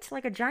crate,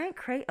 like a giant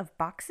crate of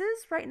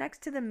boxes right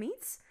next to the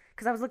meats,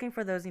 because I was looking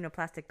for those,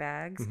 plastic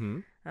bags.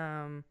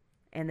 Mm-hmm.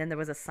 And then there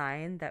was a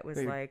sign that was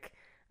Hey. like,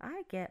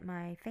 I get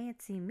my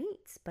fancy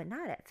meats, but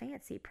not at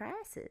fancy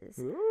prices.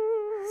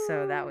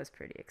 So that was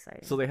pretty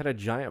exciting. So they had a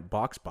giant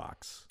box.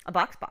 A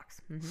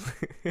box.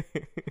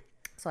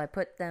 So I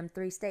put them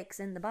 3 steaks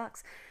in the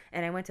box,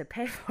 and I went to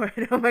pay for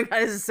it. Oh my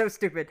God, this is so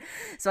stupid.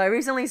 So I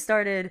recently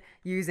started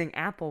using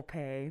Apple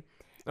Pay.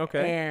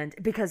 Okay. And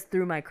because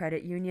through my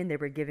credit union, they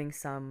were giving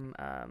some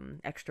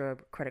extra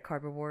credit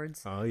card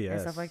rewards Oh yes.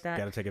 and stuff like that.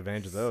 Got to take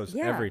advantage of those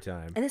Yeah. every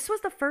time. And this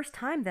was the first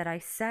time that I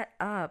set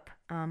up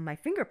my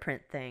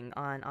fingerprint thing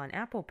on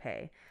Apple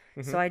Pay.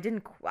 So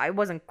I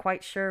wasn't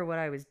quite sure what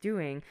I was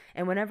doing.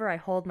 And whenever I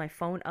hold my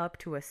phone up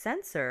to a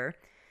sensor,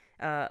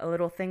 a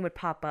little thing would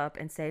pop up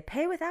and say,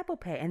 pay with Apple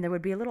Pay. And there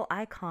would be a little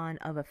icon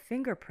of a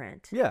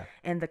fingerprint. Yeah.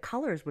 And the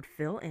colors would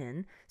fill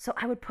in. So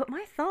I would put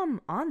my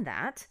thumb on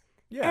that.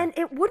 Yeah. And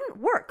it wouldn't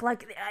work.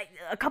 Like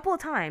a couple of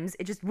times,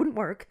 it just wouldn't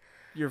work.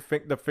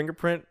 The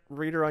fingerprint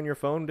reader on your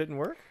phone didn't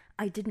work?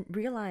 I didn't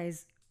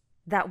realize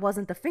that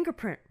wasn't the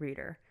fingerprint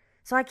reader.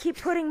 So I keep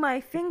putting my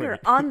finger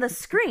on the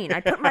screen. I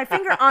put my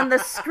finger on the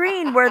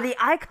screen where the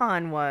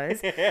icon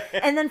was.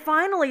 And then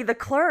finally the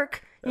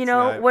clerk,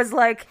 That's was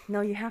like,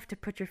 no, you have to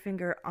put your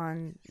finger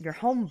on your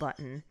home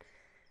button.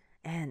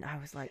 And I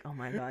was like, oh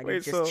my God, you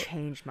Wait, just so-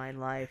 changed my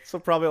life. So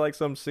probably like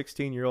some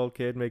 16-year-old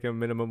kid making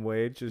minimum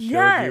wage just showed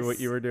Yes. you what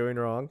you were doing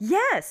wrong.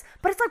 Yes,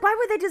 but it's like, why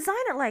would they design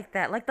it like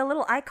that? Like the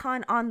little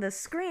icon on the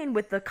screen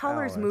with the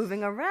colors Alice.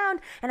 moving around,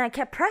 and I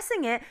kept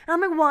pressing it, and I'm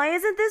like, why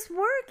isn't this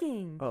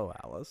working? Oh,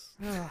 Alice.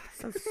 Ugh,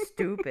 so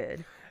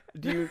stupid.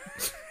 Do you?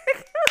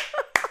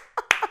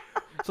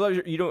 So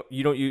you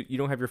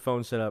don't have your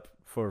phone set up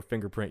for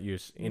fingerprint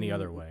use any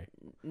other way,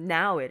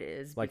 Now it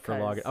is like for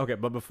because- login. Okay,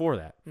 but before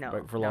that, No,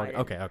 like for no, I login. didn't.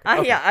 Okay,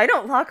 okay. Yeah, I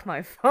don't lock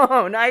my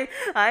phone. I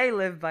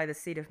live by the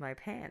seat of my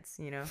pants,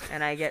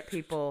 and I get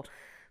people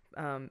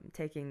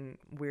taking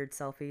weird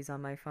selfies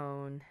on my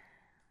phone,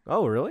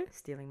 Oh, really?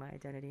 stealing my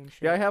identity and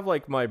shit. Yeah, I have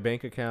like my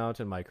bank account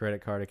and my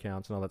credit card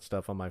accounts and all that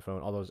stuff on my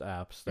phone. All those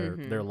apps,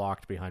 Mm-hmm. they're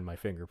locked behind my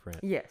fingerprint.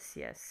 Yes.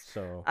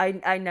 So,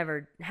 I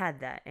never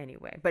had that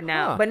anyway, but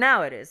Huh.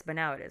 now it is. But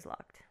now it is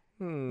locked.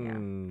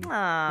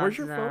 Aw, where's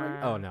your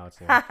phone? Zah. Oh, now it's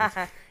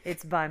locked.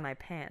 It's by my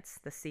pants,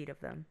 the seat of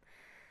them.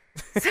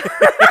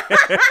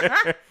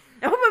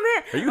 Oh my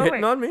man! Are you Oh,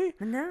 hitting wait. on me?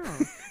 No,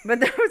 but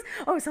there was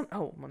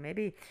well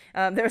maybe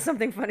there was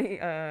something funny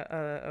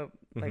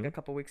like a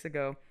couple weeks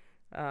ago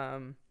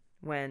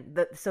when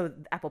so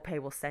Apple Pay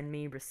will send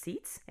me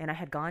receipts, and I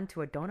had gone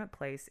to a donut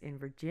place in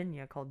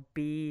Virginia called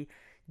B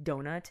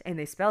Donut, and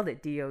they spelled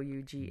it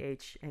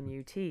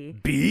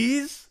DOUGHNUT.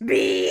 Bees?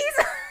 Bees.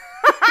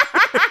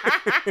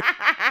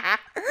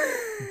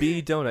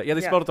 B donut. Yeah,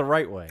 they Yeah. spelled it the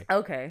right way.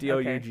 Okay.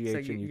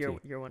 D-O-U-G-H-N-U-T. So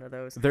you're one of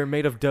those. They're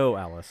made of dough,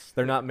 Alice.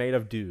 They're not made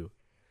of dew.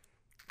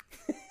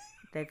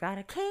 They've got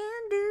a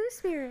can-do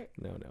spirit.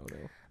 No.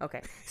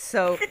 Okay.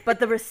 So, but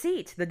the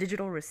receipt, the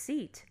digital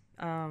receipt,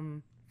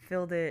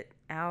 filled it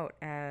out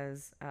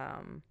as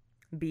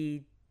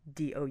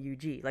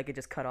BDOUG, like it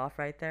just cut off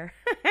right there.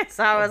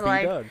 So I was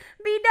like, B-Doug.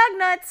 B Doug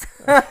nuts.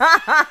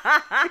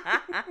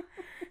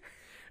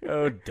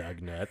 Oh,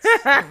 Doug nuts.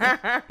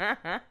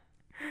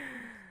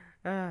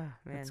 Oh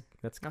man.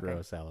 That's Okay.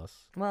 gross,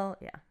 Alice. Well,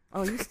 yeah.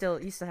 Oh, you still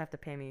have to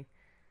pay me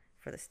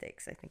for the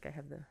steaks. I think I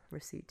have the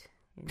receipt.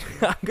 in here.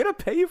 I'm gonna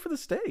pay you for the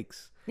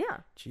steaks. Yeah.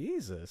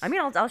 Jesus. I mean,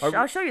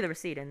 I'll show you the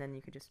receipt, and then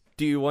you could just.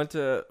 Do you want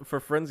to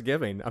for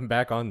Friendsgiving? I'm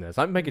back on this.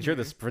 I'm making sure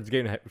this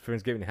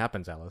Friendsgiving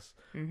happens, Alice.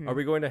 Mm-hmm. Are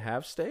we going to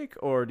have steak,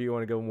 or do you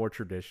want to go more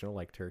traditional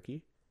like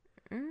turkey,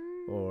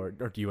 or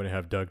do you want to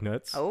have Doug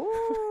nuts?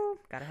 Oh,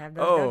 gotta have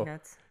those Oh. Doug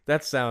nuts.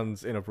 That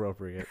sounds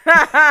inappropriate.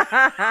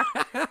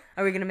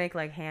 Are we gonna make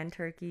like hand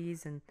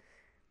turkeys and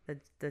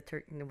the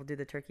turkey? We'll do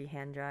the turkey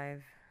hand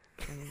drive.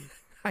 And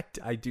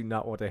I do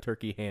not want a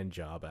turkey hand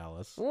job,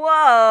 Alice.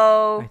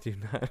 Whoa! I do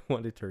not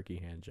want a turkey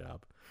hand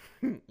job.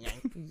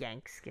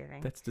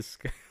 Yanksgiving. That's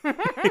disgusting.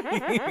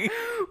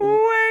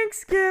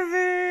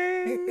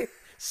 Wanksgiving.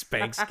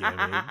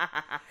 Spanksgiving.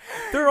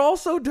 They're all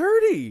so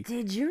dirty.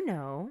 Did you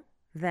know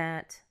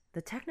that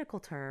the technical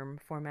term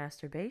for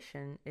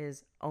masturbation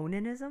is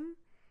onanism?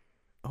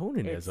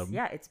 Onanism?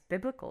 Yeah, it's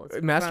biblical.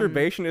 It's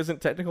Masturbation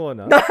isn't technical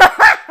enough.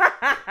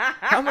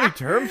 How many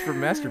terms for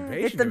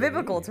masturbation? It's the do we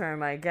biblical need?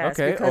 term, I guess.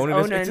 Okay, because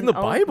Onan it's in the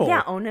Bible.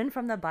 Yeah, Onan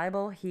from the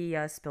Bible, he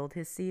spilled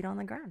his seed on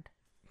the ground.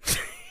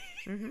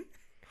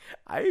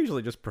 I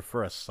usually just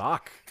prefer a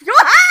sock.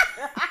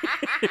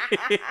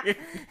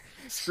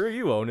 Screw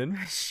you, Onan.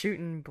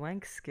 Shooting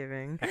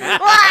blanksgiving.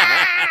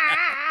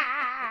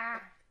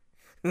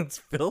 It's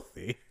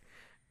filthy.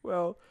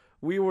 Well,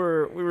 we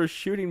were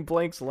shooting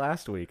blanks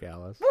last week,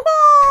 Alice.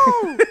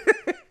 Whoa!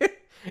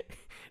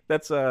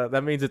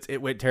 That means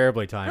it went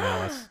terribly time,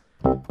 Alice.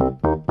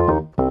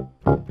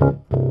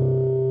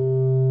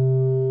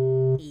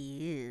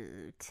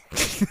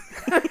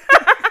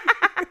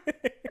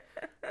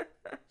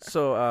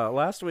 So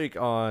last week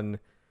on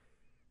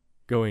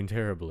Going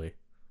Terribly,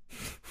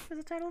 What's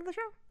the title of the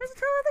show? What's the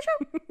title of the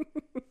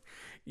show?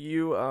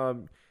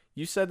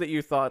 you said that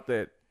you thought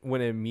that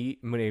when a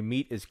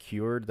meat is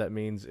cured, that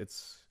means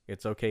it's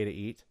okay to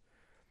eat,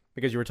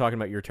 because you were talking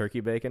about your turkey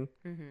bacon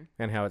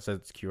and how it says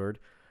it's cured.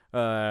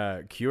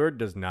 Cured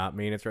does not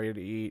mean it's ready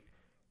to eat.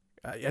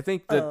 I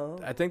think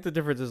the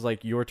difference is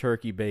like your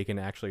turkey bacon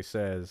actually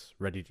says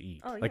ready to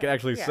eat. Oh, Like yeah. it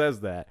actually Yeah.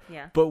 says that.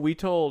 Yeah. But we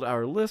told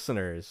our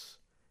listeners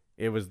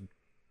it was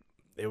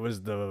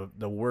the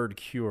word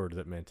cured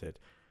that meant it.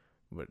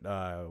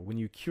 But when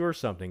you cure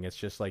something, it's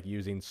just like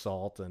using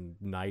salt and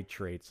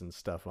nitrates and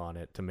stuff on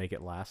it to make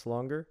it last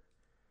longer.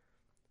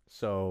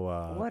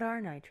 So What are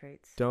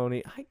nitrates? don't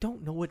eat. I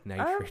don't know what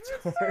nitrates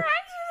are.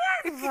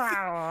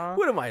 Wow.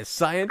 What am I, a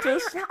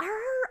scientist? Now, are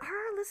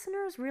our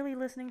listeners really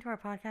listening to our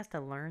podcast to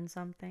learn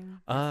something?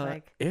 It's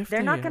like, if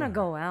they're they not going are. to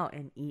go out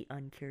and eat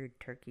uncured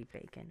turkey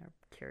bacon or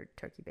cured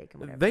turkey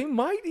bacon, whatever. They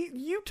might eat.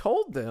 You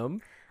told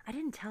them. I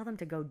didn't tell them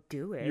to go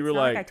do it. You It's were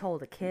not like I like-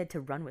 told a kid to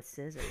run with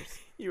scissors.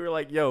 You were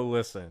like, yo,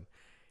 listen.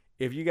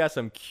 If you got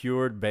some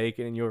cured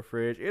bacon in your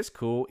fridge, it's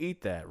cool.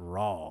 Eat that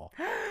raw.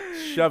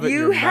 Shove it in You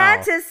your had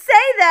mouth. to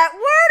say that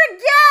word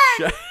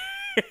again!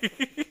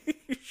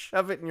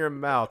 Shove it in your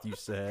mouth, you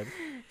said.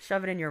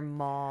 Shove it in your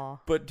maw.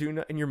 But do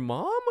not. In your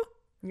mom?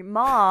 Your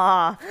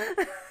maw.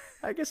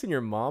 I guess in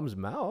your mom's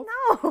mouth.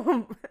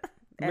 No.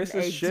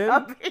 Mrs. Shin?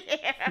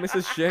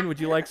 Mrs. Shin, would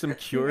you like some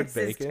cured Mrs.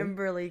 bacon?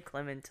 Kimberly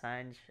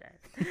Clementine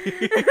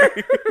Shin.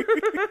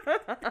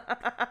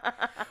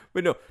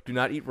 But no, do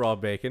not eat raw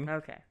bacon.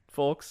 Okay.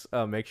 Folks,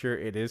 make sure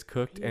it is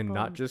cooked and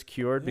not just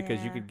cured, because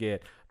you Yeah. could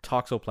get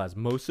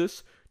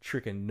toxoplasmosis,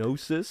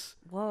 trichinosis,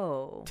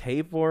 Whoa.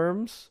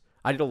 tapeworms.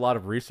 I did a lot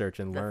of research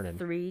and The learning.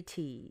 3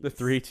 T's. The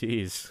 3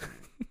 T's.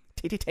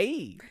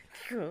 T-T-T.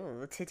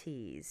 Cool.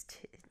 Titties.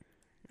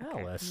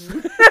 Alice.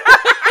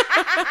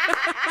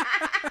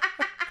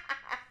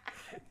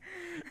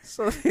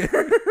 So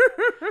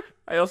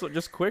I also,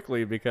 just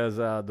quickly, because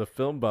the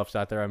film buffs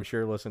out there, I'm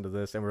sure, listen to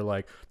this and we're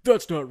like,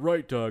 that's not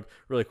right, Doug.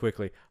 Really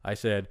quickly, I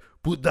said,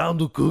 Put down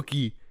the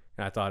cookie.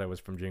 and I thought it was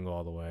from Jingle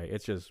All the Way.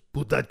 It's just,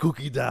 Put that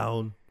cookie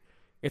down.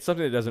 it's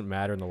something that doesn't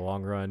matter in the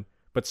long run,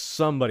 but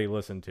somebody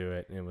listened to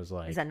it and it was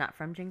like, Is that not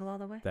from Jingle All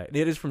the Way? that.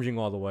 It is from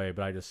Jingle All the Way,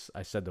 but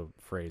I said the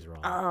phrase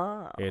wrong.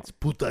 Oh. It's,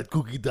 Put that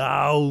cookie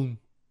down.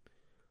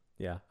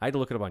 yeah, I had to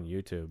look it up on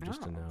YouTube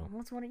just to Oh, know.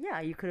 what's one? Yeah,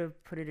 you could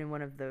have put it in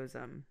one of those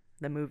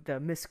the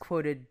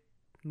misquoted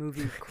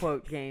movie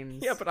quote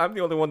games. Yeah, but I'm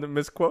the only one that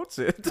misquotes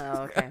it.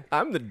 Oh, okay.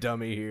 I'm the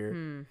dummy here.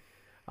 Hmm.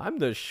 I'm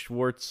the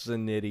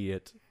Schwarzen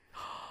idiot.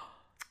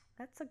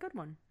 That's a good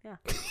one. Yeah.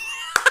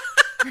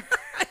 I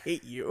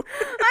hate you.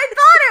 I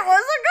thought it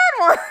was a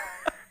good one.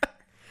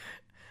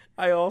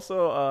 I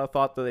also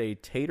thought that a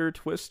tater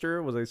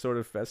twister was a sort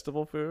of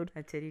festival food.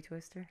 A titty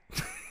twister.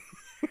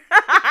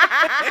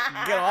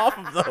 Get off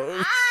of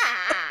those.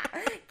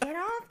 Get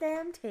off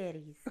them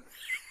titties.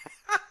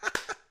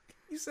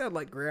 You sound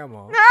like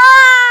grandma.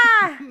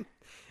 Ah!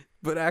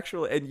 But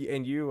actually,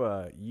 and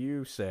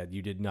you said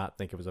you did not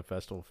think it was a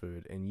festival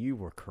food, and you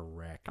were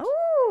correct.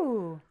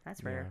 Ooh,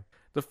 that's Yeah. rare.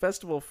 The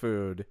festival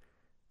food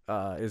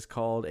is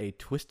called a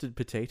twisted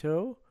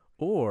potato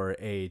or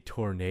a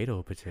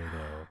tornado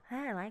potato.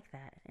 I like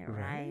that. It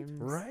Right?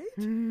 rhymes. Right?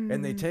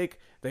 And they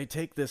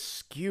take this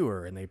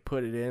skewer and they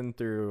put it in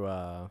through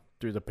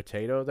the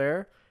potato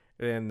there,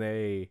 and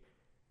they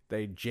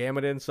jam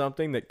it in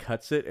something that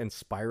cuts it and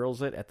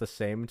spirals it at the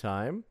same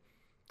time,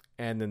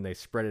 and then they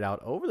spread it out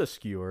over the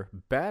skewer,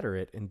 batter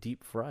it, and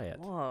deep fry it.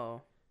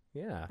 Whoa,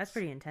 Yeah, that's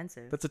pretty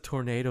intensive. That's a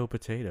tornado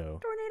potato.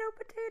 Tornado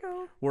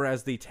potato.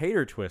 Whereas the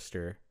tater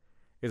twister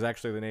is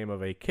actually the name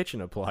of a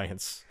kitchen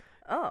appliance.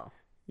 Oh.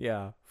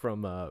 Yeah,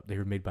 from they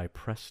were made by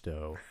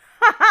Presto.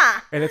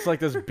 And it's like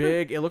this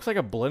big, it looks like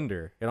a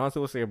blender. It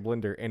honestly looks like a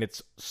blender, and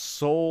its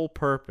sole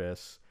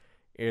purpose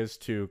is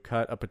to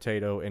cut a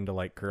potato into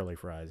like curly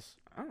fries.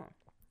 Oh.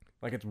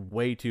 Like it's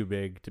way too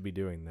big to be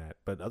doing that.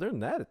 But other than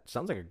that, it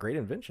sounds like a great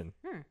invention.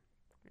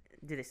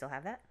 Do they still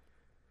have that?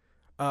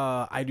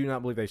 I do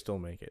not believe they still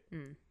make it,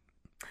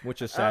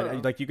 which is sad.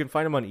 Oh. Like you can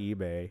find them on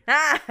eBay.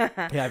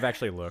 Yeah, I've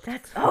actually looked.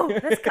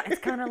 It's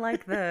kind of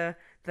like the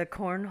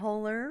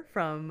cornholer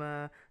from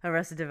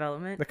Arrested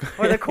Development,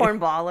 or the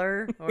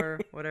cornballer, or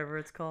whatever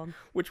it's called.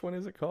 Which one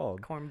is it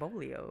called?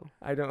 Cornbolio.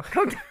 I don't.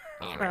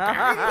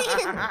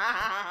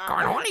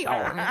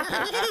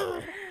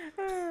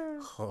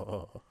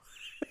 Oh.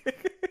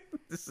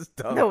 This is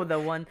dumb. No,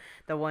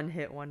 the one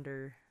hit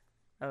wonder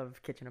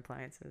of kitchen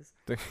appliances.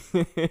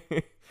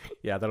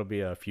 Yeah, that'll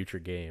be a future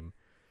game.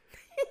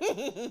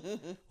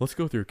 Let's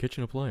go through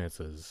kitchen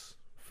appliances.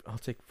 I'll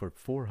take for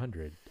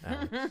 400.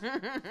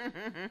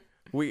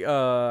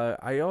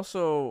 I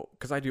also,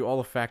 because I do all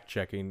the fact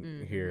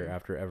checking here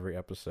after every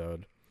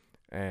episode,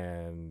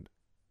 and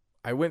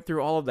I went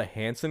through all of the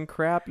Hansen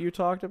crap you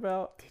talked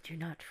about. Did you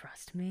not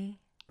trust me?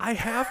 I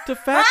have to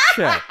fact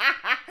check.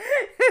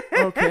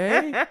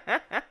 Okay,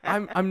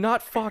 I'm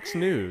not Fox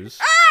News.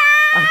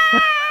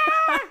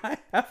 I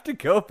have to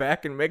go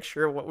back and make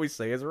sure what we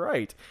say is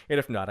right, and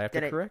if not, I have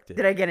to correct it.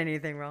 Did I get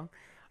anything wrong?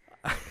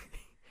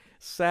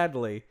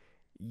 Sadly,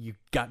 you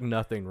got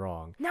nothing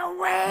wrong. No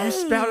way! You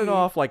spouted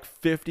off like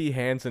 50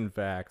 Hansen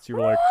facts. You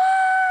were like,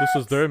 this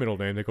is their middle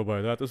name, they go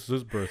by that. This is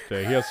his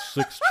birthday. He has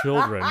 6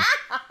 children.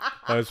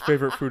 His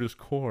favorite fruit is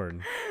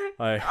corn.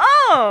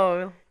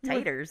 Oh!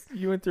 Taters.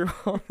 You went through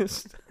all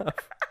this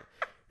stuff.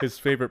 His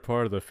favorite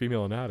part of the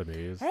female anatomy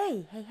is...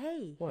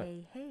 Hey. What?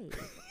 Hey.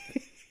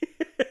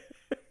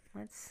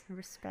 Let's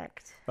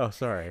respect. Oh,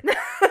 sorry.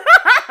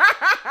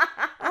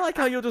 I like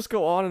how you'll just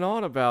go on and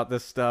on about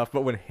this stuff,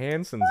 but when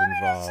Hansen's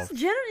involved...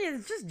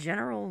 It's just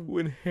general...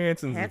 When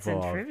Hansen's Hansen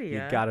involved,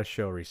 trivia. you gotta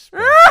show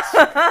respect.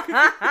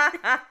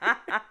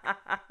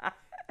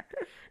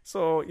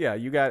 So, yeah,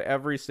 you got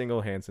every single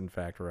Hansen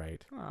fact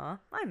right. Aw,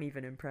 I'm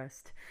even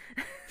impressed.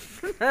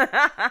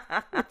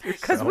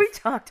 Because we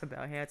talked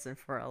about Hansen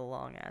for a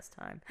long-ass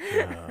time.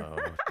 Oh,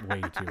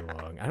 way too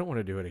long. I don't want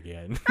to do it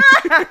again.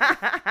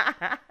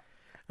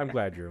 I'm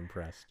glad you're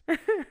impressed.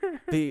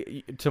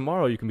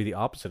 Tomorrow you can be the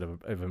opposite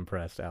of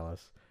impressed,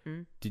 Alice.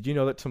 Did you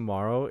know that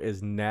tomorrow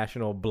is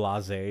National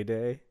Blasé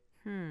Day?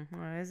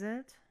 What is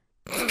it?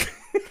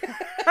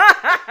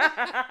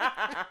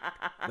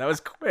 That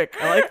was quick.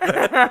 I like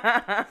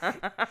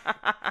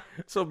that.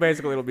 So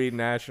basically it'll be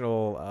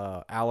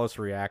National Alice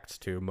Reacts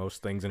to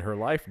Most Things in Her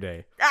Life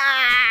Day.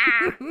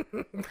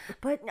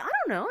 But I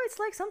don't know. It's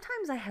like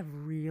sometimes I have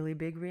really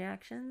big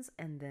reactions,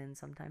 and then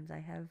sometimes I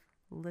have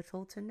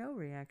little to no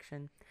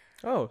reaction.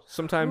 Oh,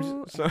 sometimes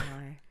Who am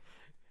I?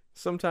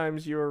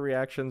 sometimes your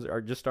reactions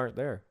aren't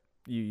there.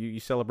 You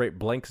celebrate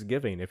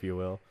Blanksgiving, if you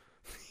will.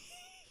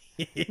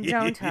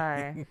 Don't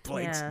I?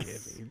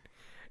 Blanksgiving.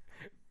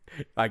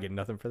 Yes. I get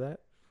nothing for that.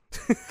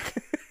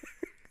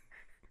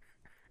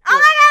 Oh my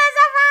god,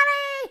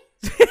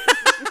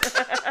 that's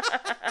so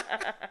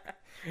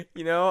funny!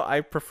 You know,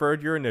 I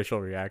preferred your initial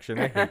reaction.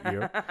 I hate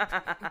you.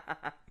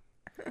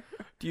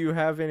 Do you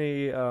have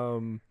any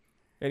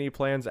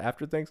plans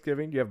after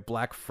Thanksgiving? Do you have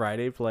Black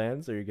Friday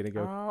plans? Are you gonna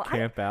go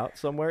camp out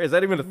somewhere? Is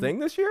that even a thing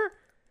this year?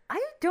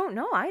 I don't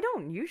know. I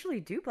don't usually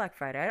do Black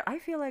Friday. I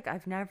feel like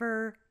I've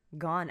never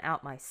gone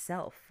out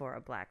myself for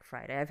a Black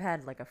Friday. I've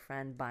had like a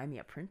friend buy me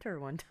a printer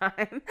one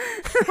time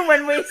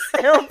when we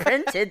still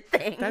printed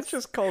things. That's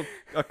just called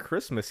a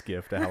Christmas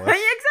gift, Alice.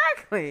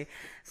 Exactly.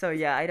 So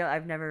yeah, I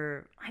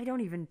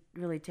don't even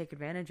really take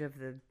advantage of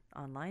the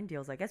online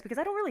deals, I guess, because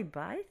I don't really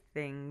buy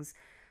things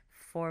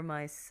for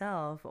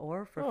myself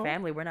or for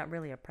family. We're not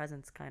really a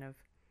presents kind of.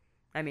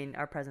 I mean,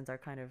 our presents are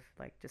kind of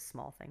like just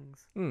small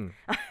things.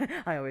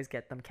 I always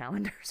get them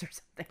calendars or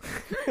something.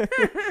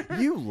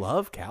 You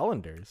love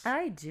calendars.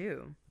 I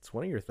do. It's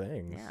one of your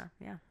things.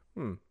 Yeah.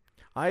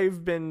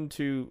 I've been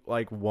to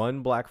like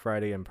one Black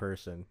Friday in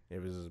person.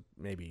 It was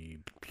maybe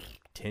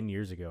 10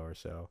 years ago or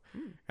so.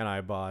 And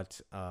I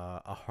bought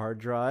a hard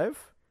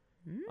drive.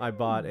 I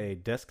bought a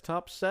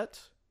desktop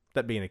set.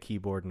 That being a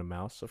keyboard and a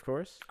mouse, of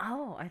course.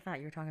 Oh, I thought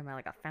you were talking about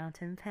like a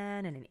fountain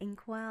pen and an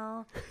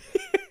inkwell.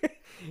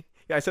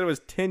 Yeah, I said it was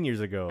 10 years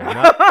ago,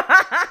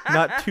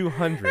 not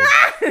 200.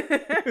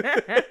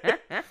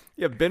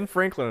 Yeah, Ben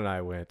Franklin and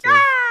I went.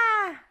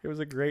 It was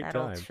a great That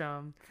time. old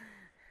chum.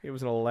 It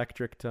was an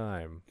electric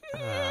time. I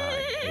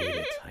hate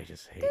it. I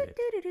just hate it.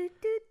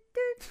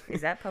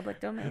 Is that public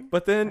domain?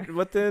 But then,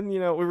 you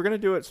know, we were gonna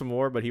do it some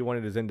more, but he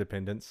wanted his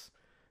independence,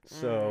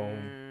 so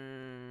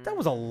that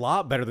was a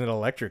lot better than an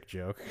electric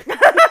joke.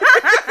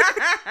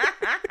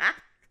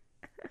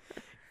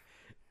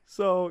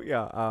 So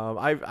yeah,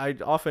 I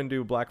often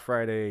do Black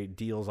Friday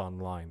deals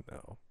online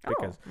though,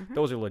 because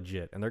those are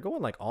legit, and they're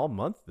going like all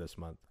month this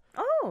month.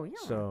 Oh yeah.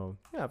 So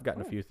yeah, I've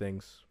gotten a few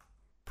things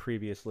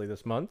previously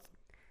this month.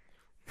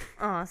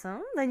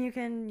 Awesome. Then you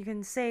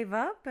can save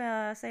up for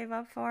a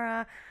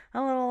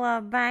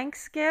little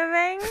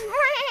Banksgiving.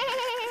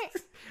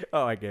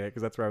 Oh, I get it,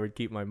 because that's where I would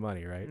keep my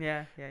money, right?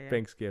 Yeah.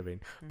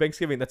 Thanksgiving.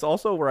 Thanksgiving. That's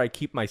also where I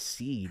keep my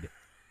seed.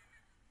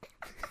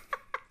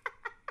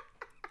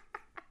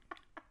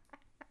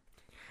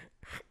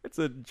 It's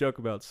a joke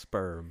about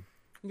sperm.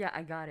 Yeah,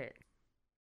 I got it.